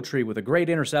Ogletree with a great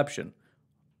interception.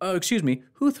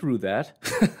 Who threw that?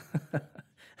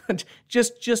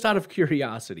 just out of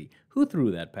curiosity, who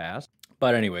threw that pass?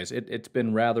 But anyways, it's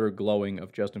been rather glowing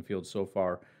of Justin Fields so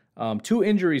far. 2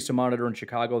 injuries to monitor in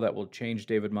Chicago that will change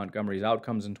David Montgomery's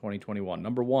outcomes in 2021.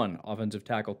 Number 1, offensive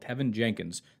tackle Tevin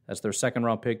Jenkins. That's their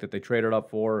second-round pick that they traded up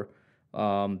for.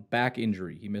 Back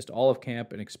injury. He missed all of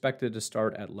camp and expected to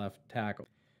start at left tackle.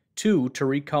 2,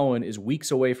 Tariq Cohen is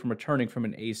weeks away from returning from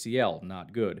an ACL.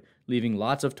 Not good, leaving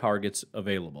lots of targets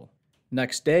available.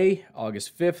 Next day,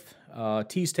 August 5th,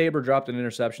 Tease Tabor dropped an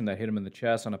interception that hit him in the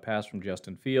chest on a pass from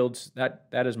Justin Fields. That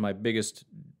is my biggest,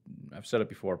 I've said it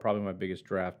before, probably my biggest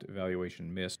draft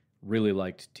evaluation miss. Really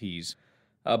liked Tease.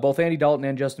 Both Andy Dalton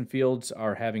and Justin Fields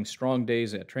are having strong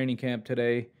days at training camp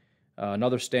today.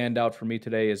 Another standout for me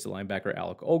today is the linebacker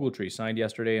Alec Ogletree, signed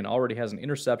yesterday and already has an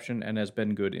interception and has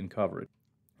been good in coverage.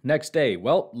 Next day,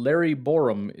 Larry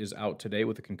Borum is out today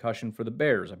with a concussion for the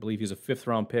Bears. I believe he's a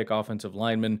 5th-round pick, offensive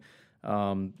lineman.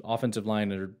 Offensive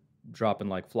line are dropping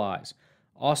like flies.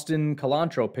 Austin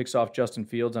Calantro picks off Justin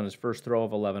Fields on his first throw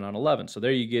of 11 on 11. So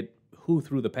there you get who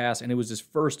threw the pass, and it was his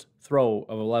first throw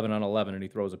of 11 on 11, and he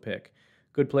throws a pick.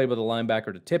 Good play by the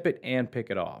linebacker to tip it and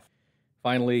pick it off.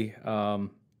 Finally,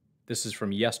 this is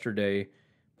from yesterday.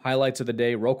 Highlights of the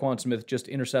day, Roquan Smith just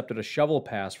intercepted a shovel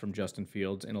pass from Justin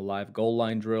Fields in a live goal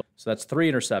line drill. So that's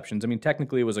 3 interceptions. I mean,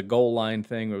 technically it was a goal line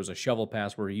thing. It was a shovel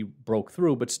pass where he broke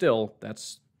through, but still,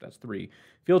 that's 3.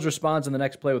 Fields responds in the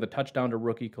next play with a touchdown to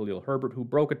rookie Khalil Herbert, who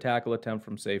broke a tackle attempt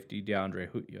from safety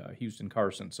DeAndre Houston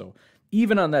Carson. So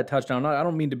even on that touchdown, I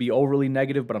don't mean to be overly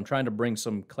negative, but I'm trying to bring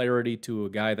some clarity to a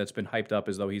guy that's been hyped up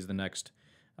as though he's the next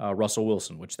Russell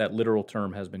Wilson, which that literal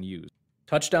term has been used.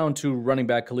 Touchdown to running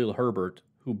back Khalil Herbert,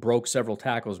 who broke several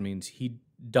tackles, means he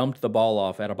dumped the ball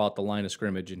off at about the line of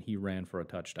scrimmage and he ran for a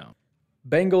touchdown.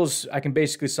 Bengals, I can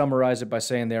basically summarize it by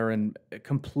saying they're in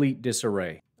complete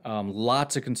disarray.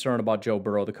 Lots of concern about Joe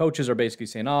Burrow. The coaches are basically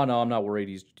saying, "Oh no, I'm not worried.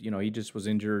 He just was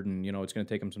injured, and it's going to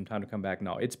take him some time to come back."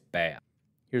 No, it's bad.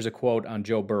 Here's a quote on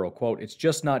Joe Burrow. Quote, "It's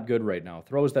just not good right now.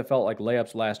 Throws that felt like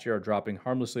layups last year are dropping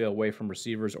harmlessly away from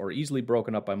receivers or easily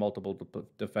broken up by multiple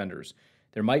defenders.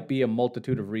 There might be a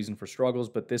multitude of reasons for struggles,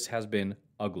 but this has been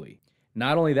ugly.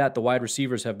 Not only that, the wide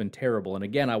receivers have been terrible. And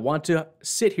again, I want to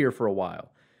sit here for a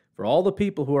while. For all the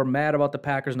people who are mad about the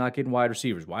Packers not getting wide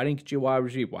receivers, why didn't you get your wide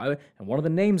receiver? And one of the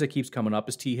names that keeps coming up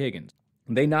is T. Higgins.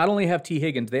 And they not only have T.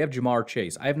 Higgins, they have Jamar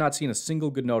Chase. I have not seen a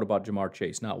single good note about Jamar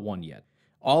Chase, not one yet.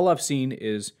 All I've seen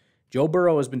is Joe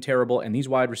Burrow has been terrible, and these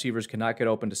wide receivers cannot get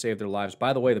open to save their lives.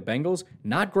 By the way, the Bengals,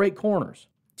 not great corners.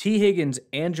 T. Higgins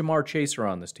and Jamar Chase are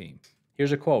on this team."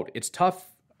 Here's a quote. "It's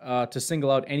tough to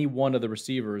single out any one of the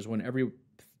receivers when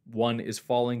everyone is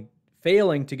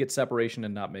failing to get separation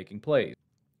and not making plays.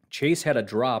 Chase had a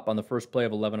drop on the first play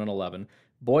of 11 on 11.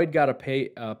 Boyd got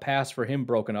a pass for him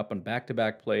broken up on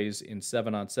back-to-back plays in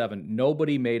 7-on-7.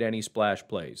 Nobody made any splash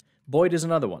plays. Boyd is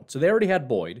another one. So they already had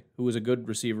Boyd, who was a good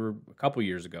receiver a couple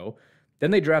years ago.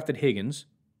 Then they drafted Higgins,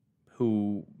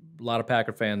 who a lot of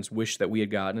Packer fans wish that we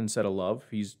had gotten instead of Love.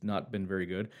 He's not been very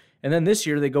good. And then this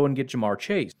year they go and get Jamar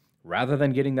Chase. Rather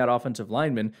than getting that offensive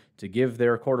lineman to give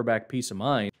their quarterback peace of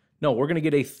mind, no, we're going to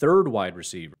get a third wide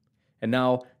receiver. And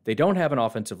now they don't have an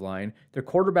offensive line. Their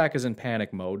quarterback is in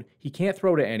panic mode. He can't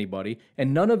throw to anybody.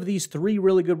 And none of these 3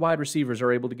 really good wide receivers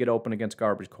are able to get open against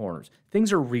garbage corners.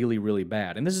 Things are really, really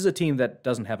bad. And this is a team that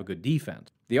doesn't have a good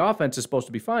defense. The offense is supposed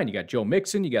to be fine. You got Joe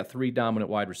Mixon. You got 3 dominant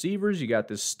wide receivers. You got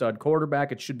this stud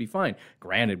quarterback. It should be fine.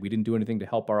 Granted, we didn't do anything to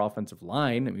help our offensive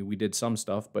line. I mean, we did some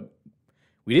stuff, but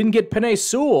we didn't get Penei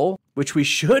Sewell, which we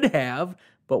should have.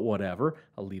 But whatever.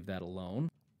 I'll leave that alone.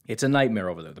 It's a nightmare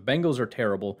over there. The Bengals are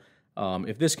terrible.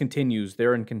 If this continues,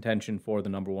 they're in contention for the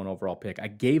number 1 overall pick. I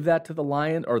gave that to the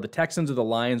Lions, or the Texans or the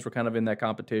Lions were kind of in that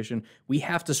competition. We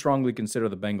have to strongly consider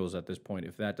the Bengals at this point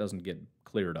if that doesn't get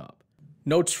cleared up.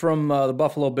 Notes from the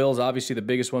Buffalo Bills, obviously the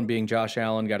biggest one being Josh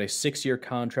Allen, got a 6-year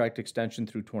contract extension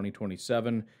through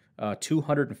 2027,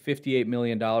 $258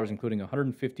 million, including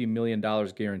 $150 million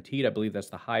guaranteed. I believe that's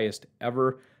the highest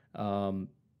ever.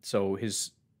 So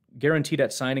his guaranteed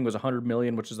at signing was $100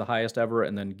 million, which is the highest ever,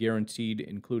 and then guaranteed,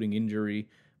 including injury,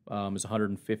 is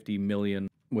 $150 million,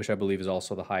 which I believe is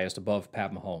also the highest above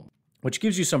Pat Mahomes, which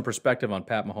gives you some perspective on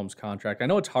Pat Mahomes' contract. I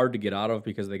know it's hard to get out of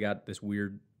because they got this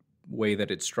weird way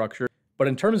that it's structured. But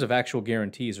in terms of actual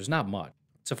guarantees, there's not much.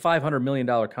 It's a $500 million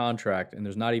contract, and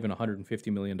there's not even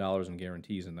 $150 million in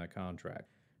guarantees in that contract.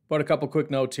 But a couple quick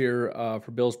notes here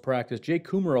for Bills practice. Jake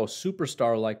Kumaro,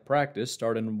 superstar-like practice,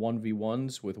 started in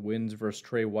 1v1s with wins versus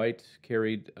Trey White,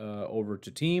 carried over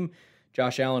to team.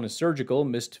 Josh Allen is surgical,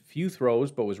 missed few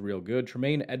throws, but was real good.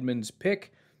 Tremaine Edmonds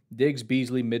pick. Diggs,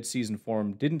 Beasley, midseason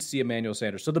form. Didn't see Emmanuel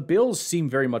Sanders. So the Bills seem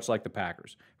very much like the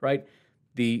Packers, right?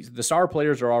 The star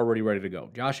players are already ready to go.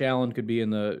 Josh Allen could be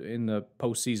in the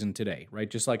postseason today, right?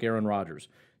 Just like Aaron Rodgers.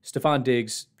 Stephon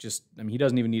Diggs, he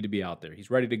doesn't even need to be out there. He's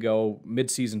ready to go,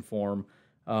 midseason form.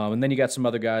 And then you got some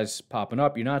other guys popping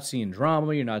up. You're not seeing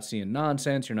drama. You're not seeing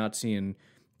nonsense. You're not seeing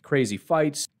crazy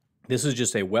fights. This is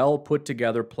just a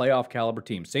well-put-together playoff caliber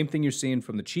team. Same thing you're seeing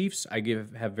from the Chiefs. I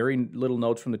have very little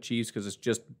notes from the Chiefs because it's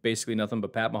just basically nothing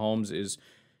but Pat Mahomes is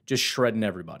just shredding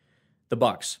everybody. The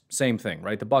Bucs, same thing,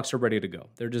 right? The Bucs are ready to go.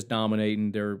 They're just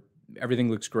dominating. Everything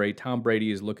looks great. Tom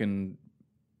Brady is looking,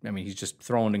 he's just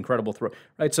throwing incredible throw,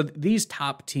 right? So these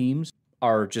top teams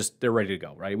are they're ready to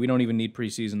go, right? We don't even need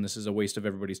preseason. This is a waste of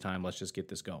everybody's time. Let's just get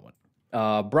this going.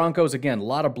 Broncos, again, a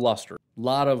lot of bluster. A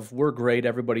lot of, we're great,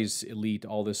 everybody's elite,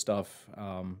 all this stuff.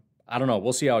 I don't know.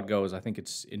 We'll see how it goes. I think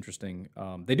it's interesting.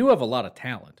 They do have a lot of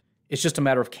talent. It's just a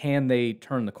matter of can they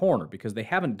turn the corner because they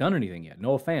haven't done anything yet.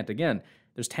 Noah Fant, again,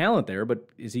 there's talent there, but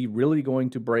is he really going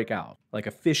to break out? Like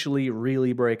officially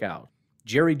really break out?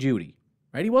 Jerry Jeudy,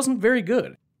 right? He wasn't very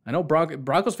good. I know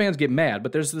Broncos fans get mad,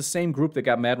 but there's the same group that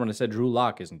got mad when I said Drew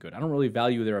Lock isn't good. I don't really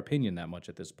value their opinion that much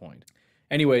at this point.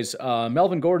 Anyways,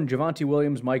 Melvin Gordon, Javonte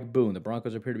Williams, Mike Boone. The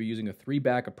Broncos appear to be using a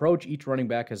three-back approach. Each running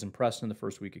back has impressed in the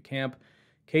first week of camp.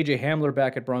 KJ Hamler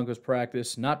back at Broncos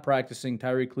practice. Not practicing,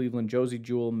 Tyree Cleveland, Josie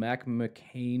Jewell, Mac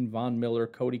McCain, Von Miller,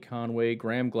 Cody Conway,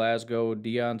 Graham Glasgow,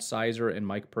 Deion Sizer, and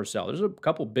Mike Purcell. There's a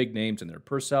couple big names in there.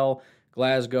 Purcell,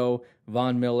 Glasgow,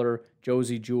 Von Miller,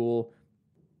 Josie Jewell.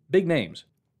 Big names.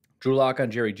 Drew Lock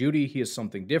on Jerry Jeudy. He is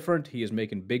something different. He is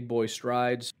making big boy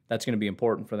strides. That's going to be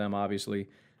important for them, obviously.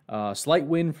 Slight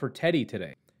win for Teddy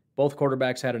today. Both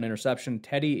quarterbacks had an interception.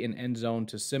 Teddy in end zone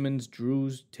to Simmons.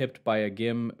 Drew's tipped by a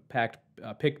Gim,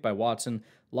 picked by Watson.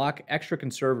 Lock extra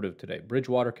conservative today.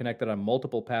 Bridgewater connected on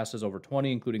multiple passes over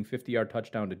 20, including 50-yard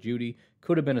touchdown to Jeudy.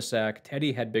 Could have been a sack.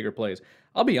 Teddy had bigger plays.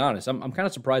 I'll be honest, I'm kind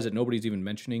of surprised that nobody's even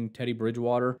mentioning Teddy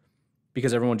Bridgewater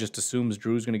because everyone just assumes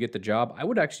Drew's going to get the job. I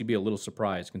would actually be a little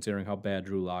surprised considering how bad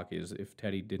Drew Lock is if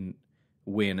Teddy didn't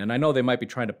win. And I know they might be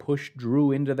trying to push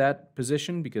Drew into that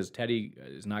position because Teddy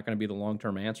is not going to be the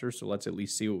long-term answer, so let's at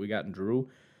least see what we got in Drew.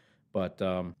 But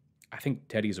I think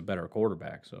Teddy's a better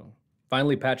quarterback. So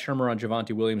finally, Pat Shurmur on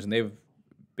Javonte Williams, and they've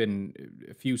been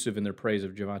effusive in their praise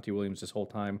of Javonte Williams this whole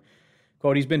time.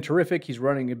 Quote, he's been terrific. His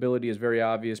running ability is very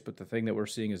obvious, but the thing that we're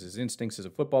seeing is his instincts as a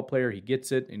football player. He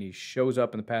gets it, and he shows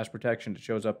up in the pass protection. It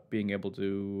shows up being able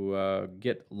to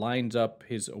lines up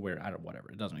his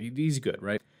whatever. It doesn't. He's good,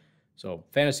 right? So,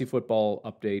 fantasy football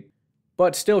update,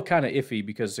 but still kind of iffy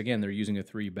because, again, they're using a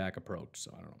three-back approach.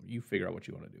 So, I don't know. You figure out what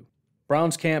you want to do.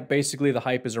 Browns camp, basically the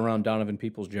hype is around Donovan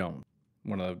Peoples-Jones,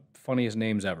 one of the funniest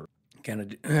names ever.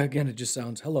 Again, it just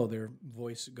sounds, hello there,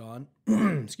 voice gone.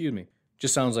 Excuse me.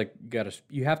 Just sounds like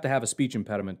you have to have a speech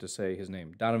impediment to say his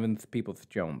name, Donovan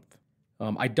Peoples-Jones.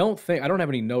 I don't have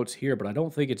any notes here, but I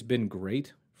don't think it's been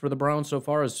great for the Browns so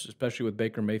far, especially with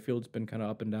Baker Mayfield. It's been kind of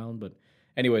up and down, but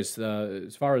anyways,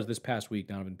 as far as this past week,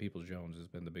 Donovan Peoples-Jones has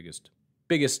been the biggest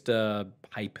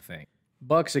hype thing.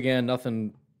 Bucks, again,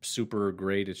 nothing super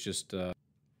great. It's just,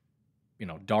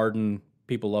 Darden.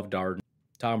 People love Darden.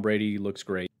 Tom Brady looks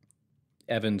great.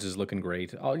 Evans is looking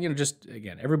great.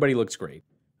 Everybody looks great.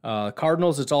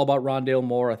 Cardinals, it's all about Rondale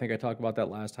Moore. I think I talked about that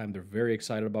last time. They're very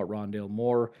excited about Rondale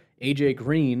Moore. A.J.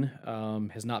 Green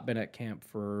has not been at camp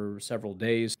for several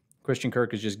days. Christian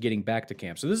Kirk is just getting back to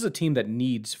camp. So this is a team that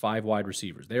needs 5 wide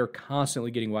receivers. They are constantly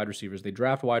getting wide receivers. They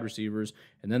draft wide receivers,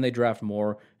 and then they draft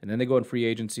more, and then they go in free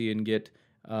agency and get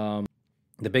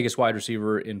the biggest wide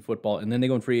receiver in football, and then they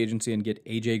go in free agency and get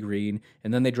A.J. Green,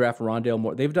 and then they draft Rondale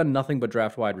Moore. They've done nothing but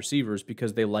draft wide receivers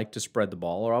because they like to spread the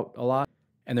ball out a lot,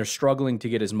 and they're struggling to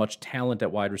get as much talent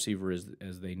at wide receiver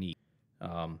as they need.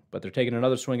 But they're taking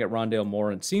another swing at Rondale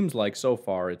Moore, and it seems like so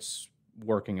far it's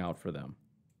working out for them.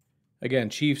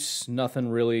 Again, Chiefs, nothing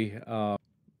really.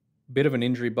 Bit of an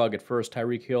injury bug at first.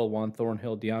 Tyreek Hill, Juan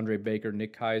Thornhill, DeAndre Baker,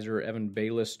 Nick Keiser, Evan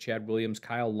Bayless, Chad Williams,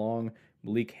 Kyle Long,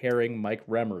 Malik Herring, Mike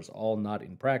Remmers, all not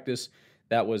in practice.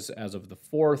 That was as of the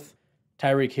 4th.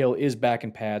 Tyreek Hill is back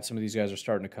in pads. Some of these guys are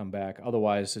starting to come back.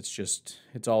 Otherwise,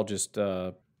 it's all just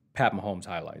Pat Mahomes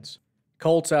highlights.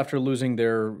 Colts, after losing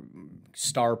their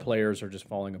star players, are just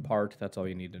falling apart. That's all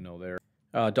you need to know there.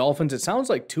 Dolphins, it sounds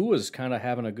like Tua's kind of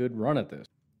having a good run at this.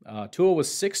 Tua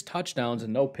was 6 touchdowns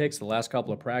and no picks the last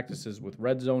couple of practices with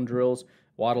red zone drills.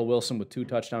 Waddle Wilson with 2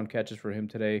 touchdown catches for him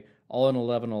today. All in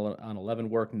 11 on 11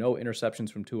 work. No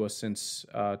interceptions from Tua since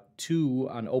 2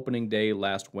 on opening day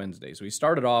last Wednesday. So he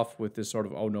started off with this sort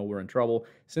of, oh no, we're in trouble.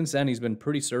 Since then, he's been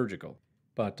pretty surgical.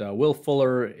 But Will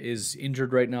Fuller is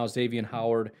injured right now. Xavier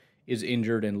Howard is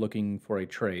injured and looking for a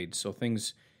trade. So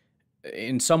things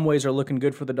in some ways are looking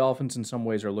good for the Dolphins, in some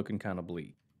ways are looking kind of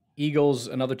bleak. Eagles,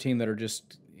 another team that are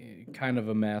just kind of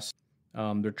a mess.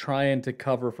 They're trying to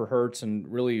cover for Hurts and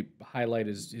really highlight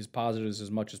his positives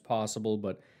as much as possible,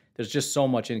 but there's just so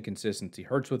much inconsistency.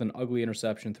 Hurts with an ugly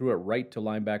interception, threw it right to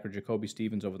linebacker Jacoby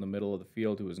Stevens over the middle of the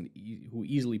field, who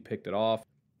easily picked it off.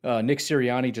 Nick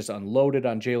Sirianni just unloaded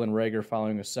on Jalen Reagor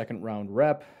following a second-round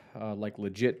rep, like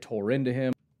legit tore into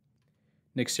him.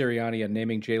 Nick Sirianni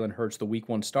naming Jalen Hurts the Week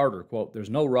 1 starter. Quote, "There's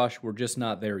no rush, we're just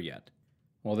not there yet."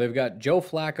 Well, they've got Joe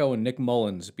Flacco and Nick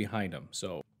Mullins behind him,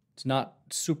 so it's not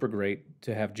super great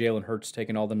to have Jalen Hurts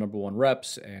taking all the number 1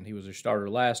 reps, and he was their starter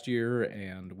last year,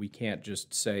 and we can't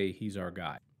just say he's our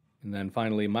guy. And then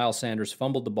finally, Miles Sanders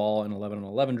fumbled the ball in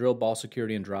 11-on-11 drill, ball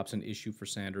security, and drops an issue for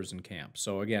Sanders in camp.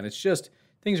 So again, it's just,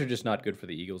 things are just not good for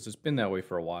the Eagles. It's been that way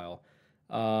for a while.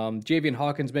 Javian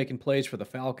Hawkins making plays for the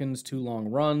Falcons, 2 long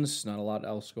runs. Not a lot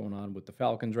else going on with the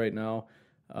Falcons right now.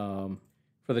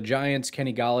 For the Giants,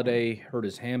 Kenny Golladay hurt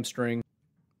his hamstring.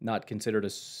 Not considered a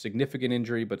significant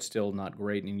injury, but still not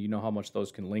great. And you know how much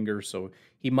those can linger. So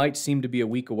he might seem to be a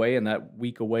week away, and that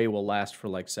week away will last for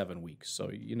like 7 weeks.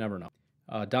 So you never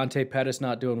know. Dante Pettis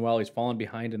not doing well. He's fallen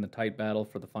behind in the tight battle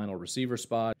for the final receiver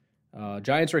spot.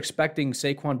 Giants are expecting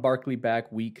Saquon Barkley back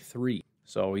week 3.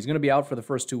 So he's going to be out for the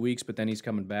first 2 weeks, but then he's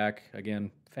coming back.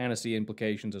 Again, fantasy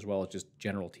implications as well as just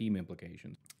general team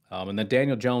implications. And then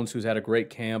Daniel Jones, who's had a great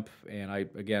camp, and I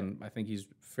think he's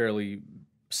fairly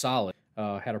solid,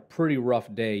 had a pretty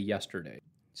rough day yesterday. It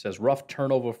says rough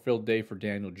turnover-filled day for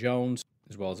Daniel Jones,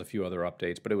 as well as a few other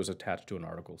updates, but it was attached to an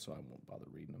article, so I won't bother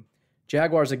reading them.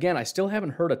 Jaguars, again, I still haven't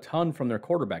heard a ton from their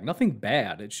quarterback. Nothing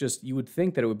bad. It's just you would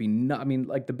think that it would be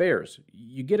like the Bears.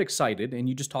 You get excited and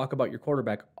you just talk about your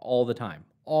quarterback all the time.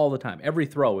 All the time. Every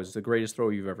throw is the greatest throw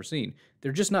you've ever seen.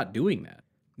 They're just not doing that.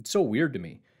 It's so weird to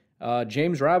me.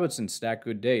 James Robinson stacked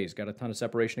good days. Got a ton of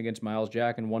separation against Myles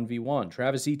Jack in 1v1.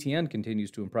 Travis Etienne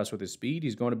continues to impress with his speed.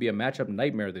 He's going to be a matchup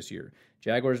nightmare this year.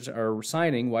 Jaguars are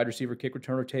signing wide receiver kick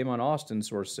returner Tavon Austin,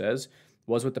 source says.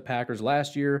 Was with the Packers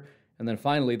last year. And then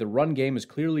finally, the run game is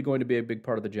clearly going to be a big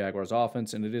part of the Jaguars'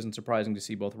 offense, and it isn't surprising to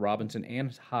see both Robinson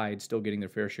and Hyde still getting their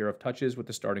fair share of touches with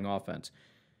the starting offense.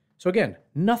 So again,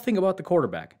 nothing about the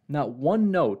quarterback. Not one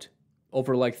note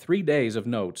over like 3 days of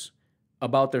notes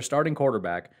about their starting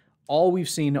quarterback. All we've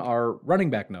seen are running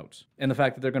back notes and the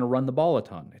fact that they're going to run the ball a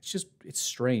ton. It's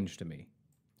strange to me.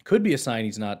 Could be a sign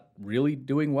he's not really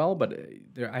doing well, but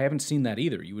I haven't seen that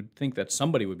either. You would think that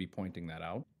somebody would be pointing that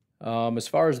out. As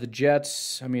far as the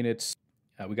Jets,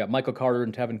 we got Michael Carter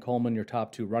and Tevin Coleman, your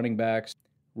top 2 running backs.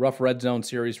 Rough red zone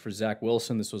series for Zach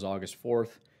Wilson. This was August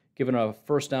 4th. Given a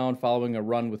first down following a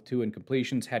run with 2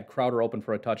 incompletions. Had Crowder open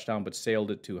for a touchdown, but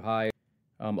sailed it too high.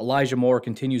 Elijah Moore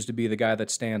continues to be the guy that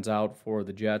stands out for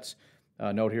the Jets.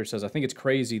 Note here says, I think it's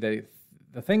crazy that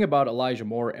the thing about Elijah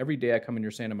Moore, every day I come in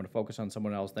here saying I'm going to focus on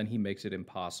someone else, then he makes it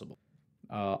impossible.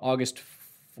 August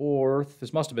 4th,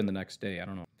 this must have been the next day, I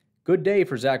don't know. Good day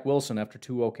for Zach Wilson after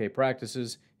 2 okay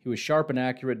practices. He was sharp and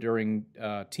accurate during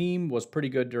team, was pretty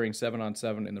good during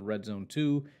 7-on-7 in the red zone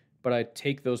too, but I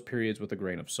take those periods with a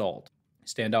grain of salt.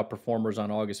 Standout performers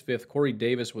on August 5th. Corey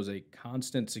Davis was a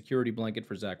constant security blanket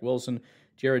for Zach Wilson.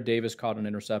 Jared Davis caught an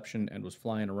interception and was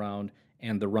flying around,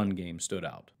 and the run game stood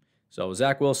out. So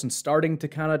Zach Wilson starting to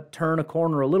kind of turn a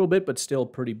corner a little bit, but still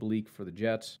pretty bleak for the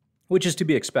Jets, which is to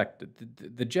be expected.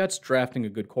 The Jets drafting a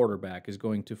good quarterback is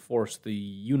going to force the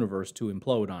universe to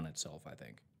implode on itself, I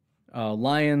think.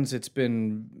 Lions, it's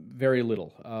been very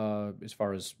little as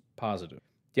far as positive.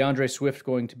 DeAndre Swift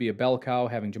going to be a bell cow.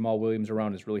 Having Jamal Williams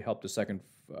around has really helped the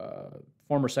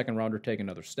former second-rounder take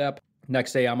another step.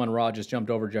 Next day, Amon-Ra just jumped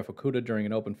over Jeff Okudah during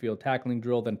an open field tackling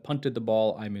drill, then punted the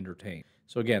ball. I'm entertained.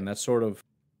 So again, that sort of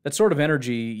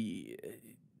energy,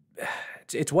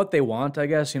 it's what they want, I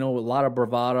guess. A lot of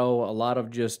bravado, a lot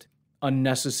of just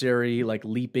unnecessary, like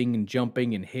leaping and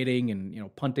jumping and hitting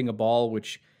and punting a ball,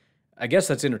 which I guess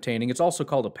that's entertaining. It's also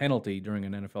called a penalty during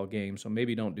an NFL game, so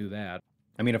maybe don't do that.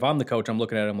 If I'm the coach, I'm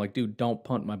looking at it, I'm like, dude, don't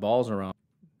punt my balls around.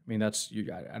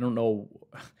 I don't know,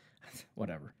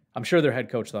 whatever. I'm sure their head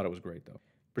coach thought it was great, though.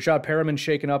 Rashad Perriman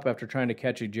shaken up after trying to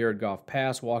catch a Jared Goff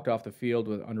pass, walked off the field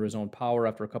under his own power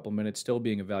after a couple minutes, still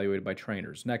being evaluated by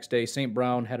trainers. Next day, St.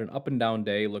 Brown had an up-and-down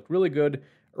day, looked really good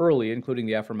early, including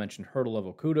the aforementioned hurdle of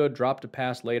Okuda, dropped a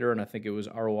pass later, and I think it was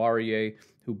Arouarier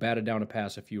who batted down a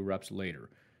pass a few reps later.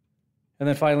 And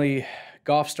then finally,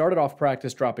 Goff started off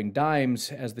practice dropping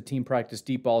dimes as the team practiced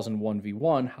deep balls in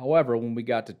 1v1. However, when we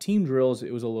got to team drills,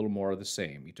 it was a little more of the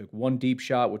same. He took one deep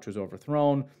shot, which was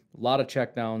overthrown, a lot of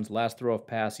checkdowns, last throw of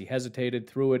pass, he hesitated,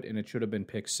 threw it, and it should have been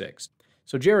pick six.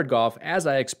 So Jared Goff, as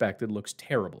I expected, looks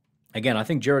terrible. Again, I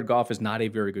think Jared Goff is not a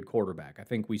very good quarterback. I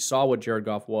think we saw what Jared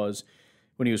Goff was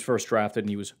when he was first drafted, and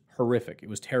he was horrific. It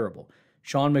was terrible.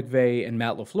 Sean McVay and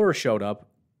Matt LaFleur showed up.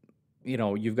 You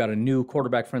know, you've got a new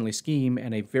quarterback-friendly scheme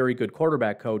and a very good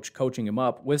quarterback coach coaching him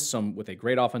up with a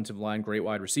great offensive line, great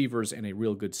wide receivers, and a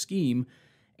real good scheme,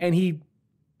 and he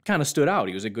kind of stood out.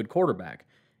 He was a good quarterback.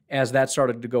 As that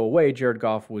started to go away, Jared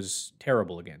Goff was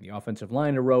terrible again. The offensive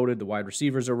line eroded, the wide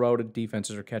receivers eroded,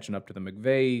 defenses are catching up to the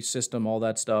McVay system, all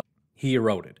that stuff. He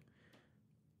eroded.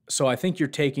 So I think you're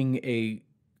taking a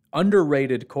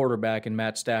underrated quarterback in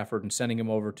Matt Stafford and sending him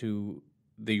over to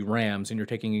the Rams, and you're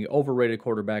taking an overrated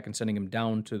quarterback and sending him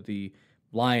down to the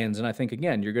Lions. And I think,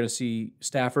 again, you're going to see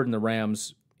Stafford and the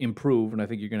Rams improve, and I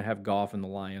think you're going to have Goff and the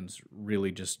Lions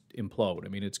really just implode. I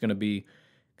mean, it's going to be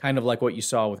kind of like what you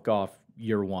saw with Goff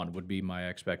year one would be my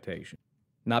expectation.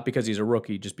 Not because he's a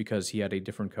rookie, just because he had a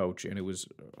different coach, and it was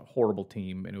a horrible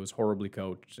team, and it was horribly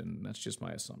coached, and that's just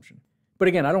my assumption. But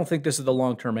again, I don't think this is the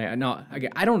long-term. No,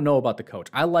 again, I don't know about the coach.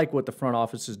 I like what the front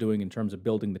office is doing in terms of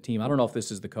building the team. I don't know if this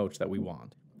is the coach that we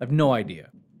want. I have no idea.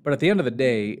 But at the end of the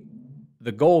day,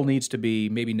 the goal needs to be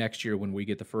maybe next year when we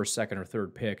get the first, second, or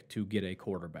third pick to get a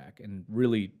quarterback and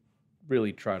really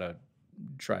try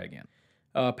again.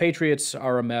 Patriots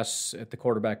are a mess at the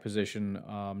quarterback position.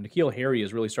 N'Keal Harry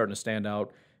is really starting to stand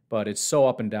out, but it's so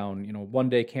up and down. You know, one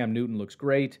day Cam Newton looks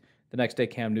great. The next day,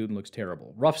 Cam Newton looks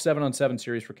terrible. Rough 7-on-7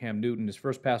 series for Cam Newton. His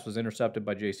first pass was intercepted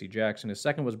by J.C. Jackson. His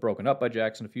second was broken up by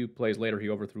Jackson. A few plays later, he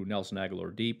overthrew Nelson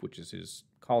Aguilar deep, which is his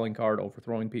calling card,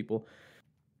 overthrowing people.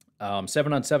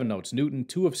 7-on-7 notes. Newton,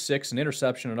 2 of 6, an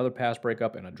interception, another pass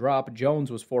breakup, and a drop.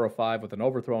 Jones was 4 of 5 with an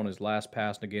overthrow on his last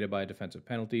pass negated by a defensive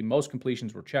penalty. Most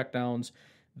completions were checkdowns,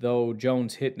 though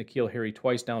Jones hit N'Keal Harry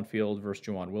twice downfield versus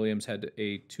Juwan Williams, had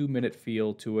a 2-minute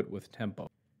feel to it with tempo.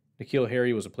 N'Keal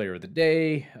Harry was a player of the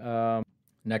day.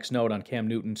 Next note on Cam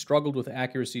Newton, struggled with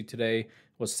accuracy today,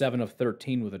 was 7 of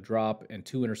 13 with a drop and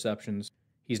 2 interceptions.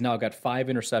 He's now got 5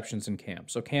 interceptions in camp.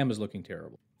 So Cam is looking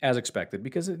terrible, as expected,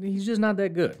 because he's just not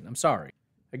that good. I'm sorry.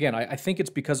 Again, I think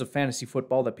it's because of fantasy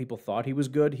football that people thought he was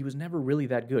good. He was never really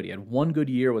that good. He had one good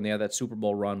year when they had that Super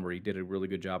Bowl run where he did a really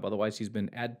good job. Otherwise, he's been,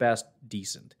 at best,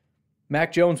 decent.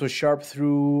 Mac Jones was sharp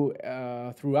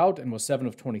throughout and was 7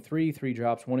 of 23, 3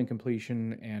 drops, 1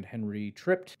 incompletion, and Henry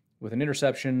tripped. With an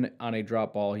interception on a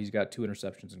drop ball, he's got 2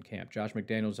 interceptions in camp. Josh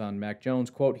McDaniels on Mac Jones,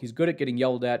 quote, he's good at getting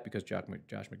yelled at because Josh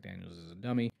McDaniels is a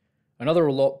dummy.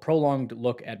 Another prolonged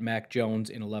look at Mac Jones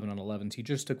in 11-on-11s. He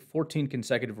just took 14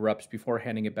 consecutive reps before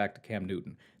handing it back to Cam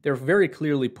Newton. They're very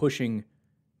clearly pushing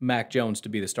Mac Jones to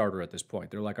be the starter at this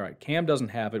point. They're like, all right, Cam doesn't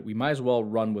have it. We might as well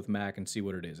run with Mac and see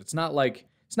what it is. It's not like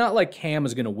Cam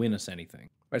is going to win us anything.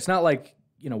 Right? It's not like,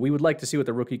 we would like to see what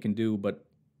the rookie can do, but,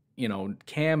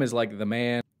 Cam is like the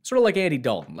man. Sort of like Andy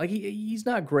Dalton. Like, he's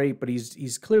not great, but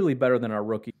he's clearly better than our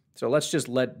rookie. So let's just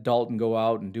let Dalton go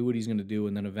out and do what he's going to do,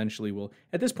 and then eventually we'll...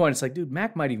 At this point, it's like, dude,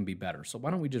 Mac might even be better, so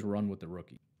why don't we just run with the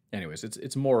rookie? Anyways,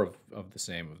 it's more of the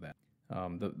same of that.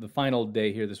 The final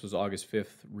day here, this was August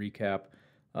 5th recap.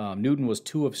 Newton was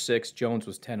 2 of 6. Jones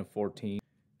was 10 of 14.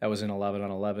 That was in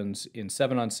 11-on-11s. In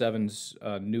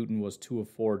 7-on-7s, Newton was 2 of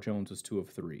 4. Jones was 2 of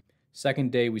 3.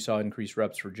 Second day, we saw increased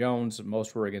reps for Jones.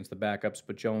 Most were against the backups,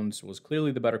 but Jones was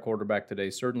clearly the better quarterback today,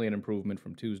 certainly an improvement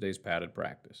from Tuesday's padded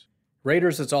practice.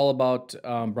 Raiders, it's all about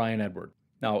Brian Edward.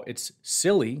 Now, it's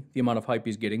silly, the amount of hype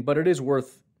he's getting, but it is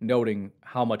worth noting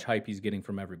how much hype he's getting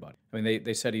from everybody. I mean,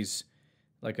 they said he's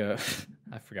like I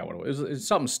forgot what it was. It was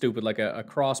something stupid, like a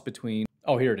cross between,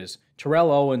 oh, here it is,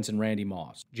 Terrell Owens and Randy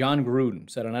Moss. John Gruden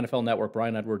said on NFL Network,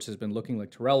 Brian Edwards has been looking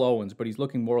like Terrell Owens, but he's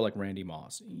looking more like Randy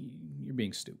Moss. You're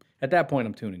being stupid. At that point,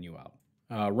 I'm tuning you out.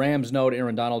 Rams note,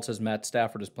 Aaron Donald says Matt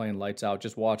Stafford is playing lights out.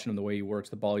 Just watching him, the way he works,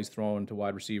 the ball he's throwing to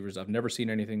wide receivers. I've never seen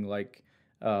anything like,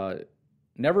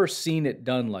 never seen it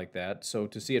done like that. So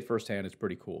to see it firsthand, it's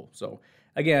pretty cool. So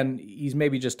again, he's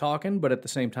maybe just talking, but at the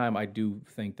same time, I do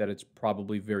think that it's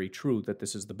probably very true that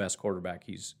this is the best quarterback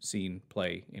he's seen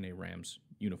play in a Rams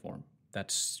uniform. That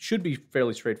should be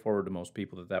fairly straightforward to most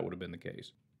people that would have been the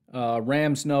case.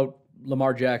 Rams note,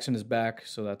 Lamar Jackson is back,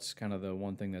 so that's kind of the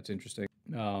one thing that's interesting.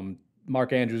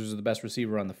 Mark Andrews was the best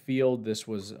receiver on the field. This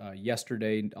was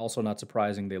yesterday. Also not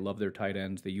surprising. They love their tight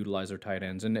ends. They utilize their tight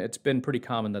ends. And it's been pretty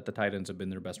common that the tight ends have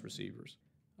been their best receivers.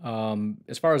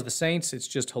 As far as the Saints, it's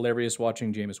just hilarious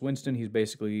watching Jameis Winston. He's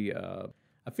basically,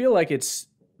 I feel like it's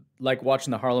like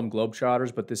watching the Harlem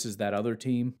Globetrotters, but this is that other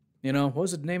team. You know, what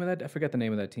was the name of that? I forget the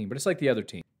name of that team, but it's like the other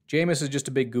team. Jameis is just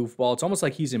a big goofball. It's almost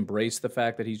like he's embraced the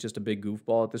fact that he's just a big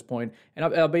goofball at this point. And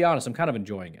I'll be honest, I'm kind of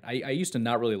enjoying it. I used to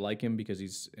not really like him because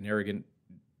he's an arrogant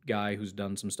guy who's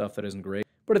done some stuff that isn't great.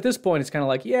 But at this point, it's kind of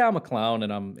like, yeah, I'm a clown,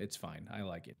 and it's fine. I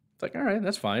like it. It's like, all right,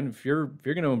 that's fine. If you're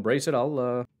going to embrace it,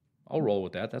 I'll roll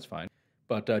with that. That's fine.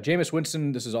 But Jameis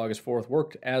Winston, this is August 4th,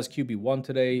 worked as QB1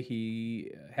 today.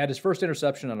 He had his first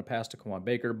interception on a pass to Kawaan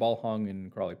Baker. Ball hung,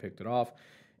 and Crawley picked it off.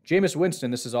 Jameis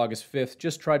Winston, this is August 5th,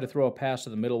 just tried to throw a pass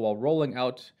to the middle while rolling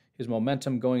out his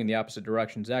momentum going in the opposite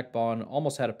direction. Zach Bond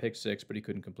almost had a pick six, but he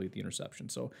couldn't complete the interception.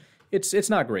 So it's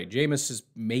not great. Jameis is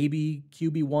maybe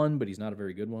QB1, but he's not a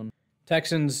very good one.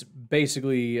 Texans,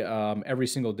 basically every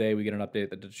single day we get an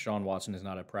update that Deshaun Watson is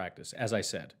not at practice. As I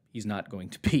said, he's not going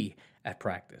to be at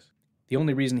practice. The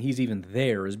only reason he's even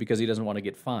there is because he doesn't want to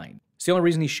get fined. It's the only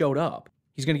reason he showed up.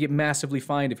 He's going to get massively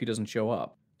fined if he doesn't show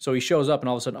up. So he shows up and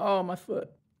all of a sudden, oh, my foot.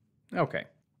 Okay.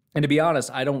 And to be honest,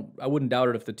 I wouldn't doubt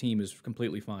it if the team is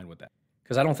completely fine with that.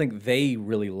 Because I don't think they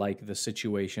really like the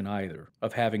situation either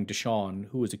of having Deshaun,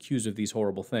 who is accused of these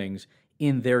horrible things,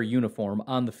 in their uniform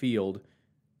on the field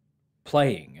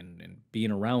playing and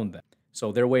being around them.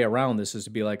 So their way around this is to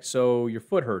be like, so your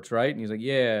foot hurts, right? And he's like,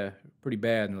 yeah, pretty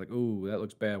bad. And they're like, ooh, that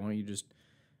looks bad. Why don't you just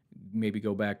maybe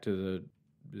go back to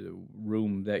the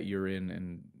room that you're in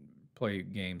and play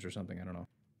games or something? I don't know.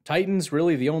 Titans,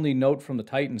 really the only note from the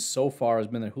Titans so far has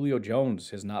been that Julio Jones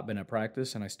has not been at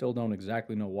practice, and I still don't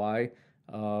exactly know why.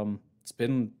 It's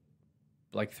been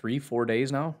like 3-4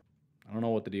 days now. I don't know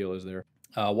what the deal is there.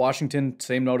 Washington,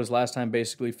 same note as last time,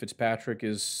 basically. Fitzpatrick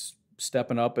is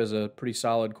stepping up as a pretty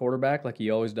solid quarterback like he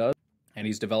always does, and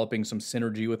he's developing some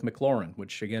synergy with McLaurin,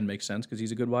 which, again, makes sense because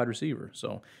he's a good wide receiver.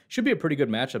 So should be a pretty good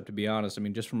matchup, to be honest. I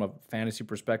mean, just from a fantasy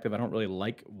perspective, I don't really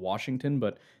like Washington,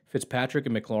 but Fitzpatrick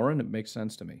and McLaurin, it makes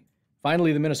sense to me.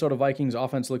 Finally, the Minnesota Vikings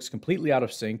offense looks completely out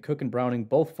of sync. Cook and Browning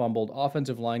both fumbled.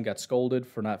 Offensive line got scolded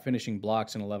for not finishing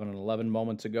blocks in 11-on-11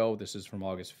 moments ago. This is from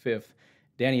August 5th.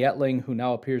 Danny Etling, who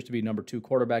now appears to be number 2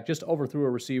 quarterback, just overthrew a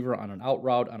receiver on an out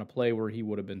route on a play where he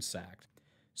would have been sacked.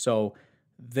 So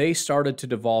they started to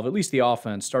devolve, at least the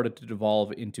offense started to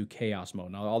devolve into chaos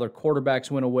mode. Now, all their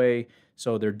quarterbacks went away,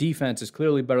 so their defense is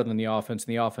clearly better than the offense,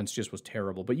 and the offense just was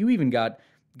terrible. But you even got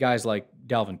guys like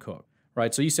Dalvin Cook,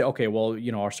 right? So you say, okay, well,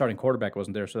 you know, our starting quarterback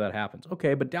wasn't there, so that happens.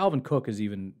 Okay, but Dalvin Cook is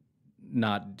even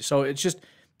not. So it's just,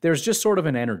 there's just sort of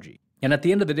an energy. And at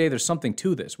the end of the day, there's something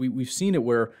to this. We've seen it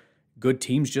where good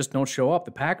teams just don't show up.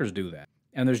 The Packers do that.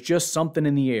 And there's just something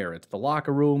in the air. It's the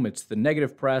locker room. It's the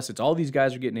negative press. It's all these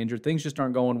guys are getting injured. Things just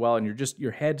aren't going well, and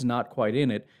your head's not quite in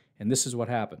it, and this is what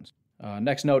happens.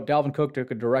 Next note, Dalvin Cook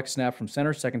took a direct snap from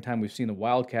center. Second time we've seen the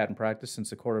Wildcat in practice since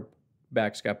the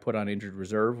quarterbacks got put on injured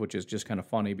reserve, which is just kind of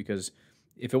funny because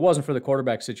if it wasn't for the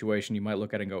quarterback situation, you might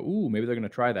look at it and go, ooh, maybe they're going to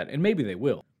try that. And maybe they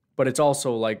will. But it's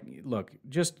also like, look,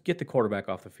 just get the quarterback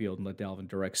off the field and let Dalvin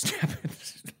direct snap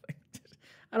it.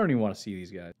 I don't even want to see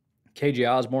these guys. KJ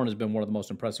Osborne has been one of the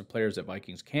most impressive players at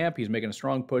Vikings camp. He's making a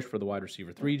strong push for the wide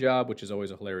receiver 3 job, which is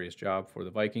always a hilarious job for the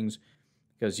Vikings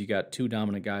because you got 2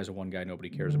 dominant guys and 1 guy nobody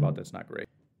cares about. That's not great.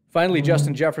 Finally,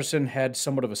 Justin Jefferson had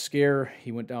somewhat of a scare.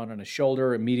 He went down on his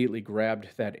shoulder, immediately grabbed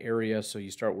that area, so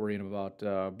you start worrying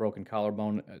about broken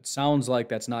collarbone. It sounds like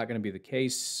that's not going to be the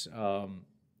case.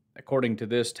 According to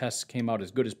this, tests came out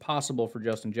as good as possible for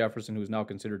Justin Jefferson, who is now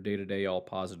considered day-to-day all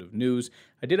positive news.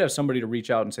 I did have somebody to reach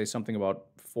out and say something about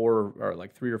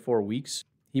 3 or 4 weeks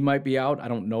he might be out. I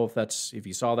don't know if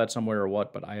you saw that somewhere or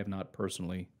what, but I have not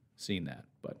personally seen that.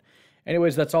 But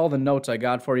anyways, that's all the notes I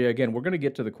got for you. Again, we're going to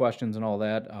get to the questions and all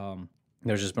that.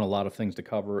 There's just been a lot of things to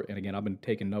cover. And again, I've been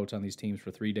taking notes on these teams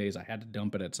for 3 days. I had to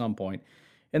dump it at some point.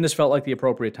 And this felt like the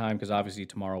appropriate time because obviously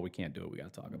tomorrow we can't do it. We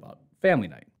got to talk about family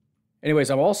night. Anyways,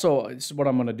 this is what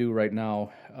I'm going to do right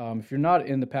now. If you're not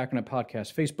in the Packernet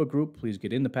Podcast Facebook group, please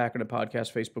get in the Packernet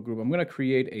Podcast Facebook group. I'm going to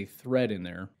create a thread in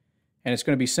there, and it's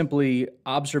going to be simply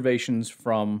observations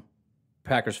from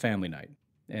Packers Family Night.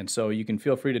 And so you can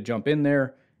feel free to jump in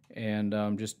there and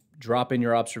just drop in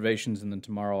your observations, and then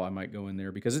tomorrow I might go in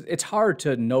there because it's hard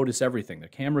to notice everything. The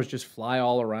cameras just fly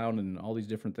all around and all these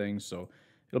different things, so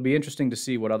it'll be interesting to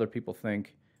see what other people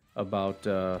think about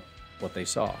what they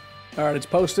saw. All right, it's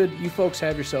posted. You folks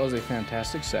have yourselves a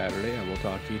fantastic Saturday. I will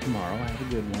talk to you tomorrow. Have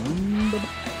a good one.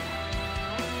 Bye-bye.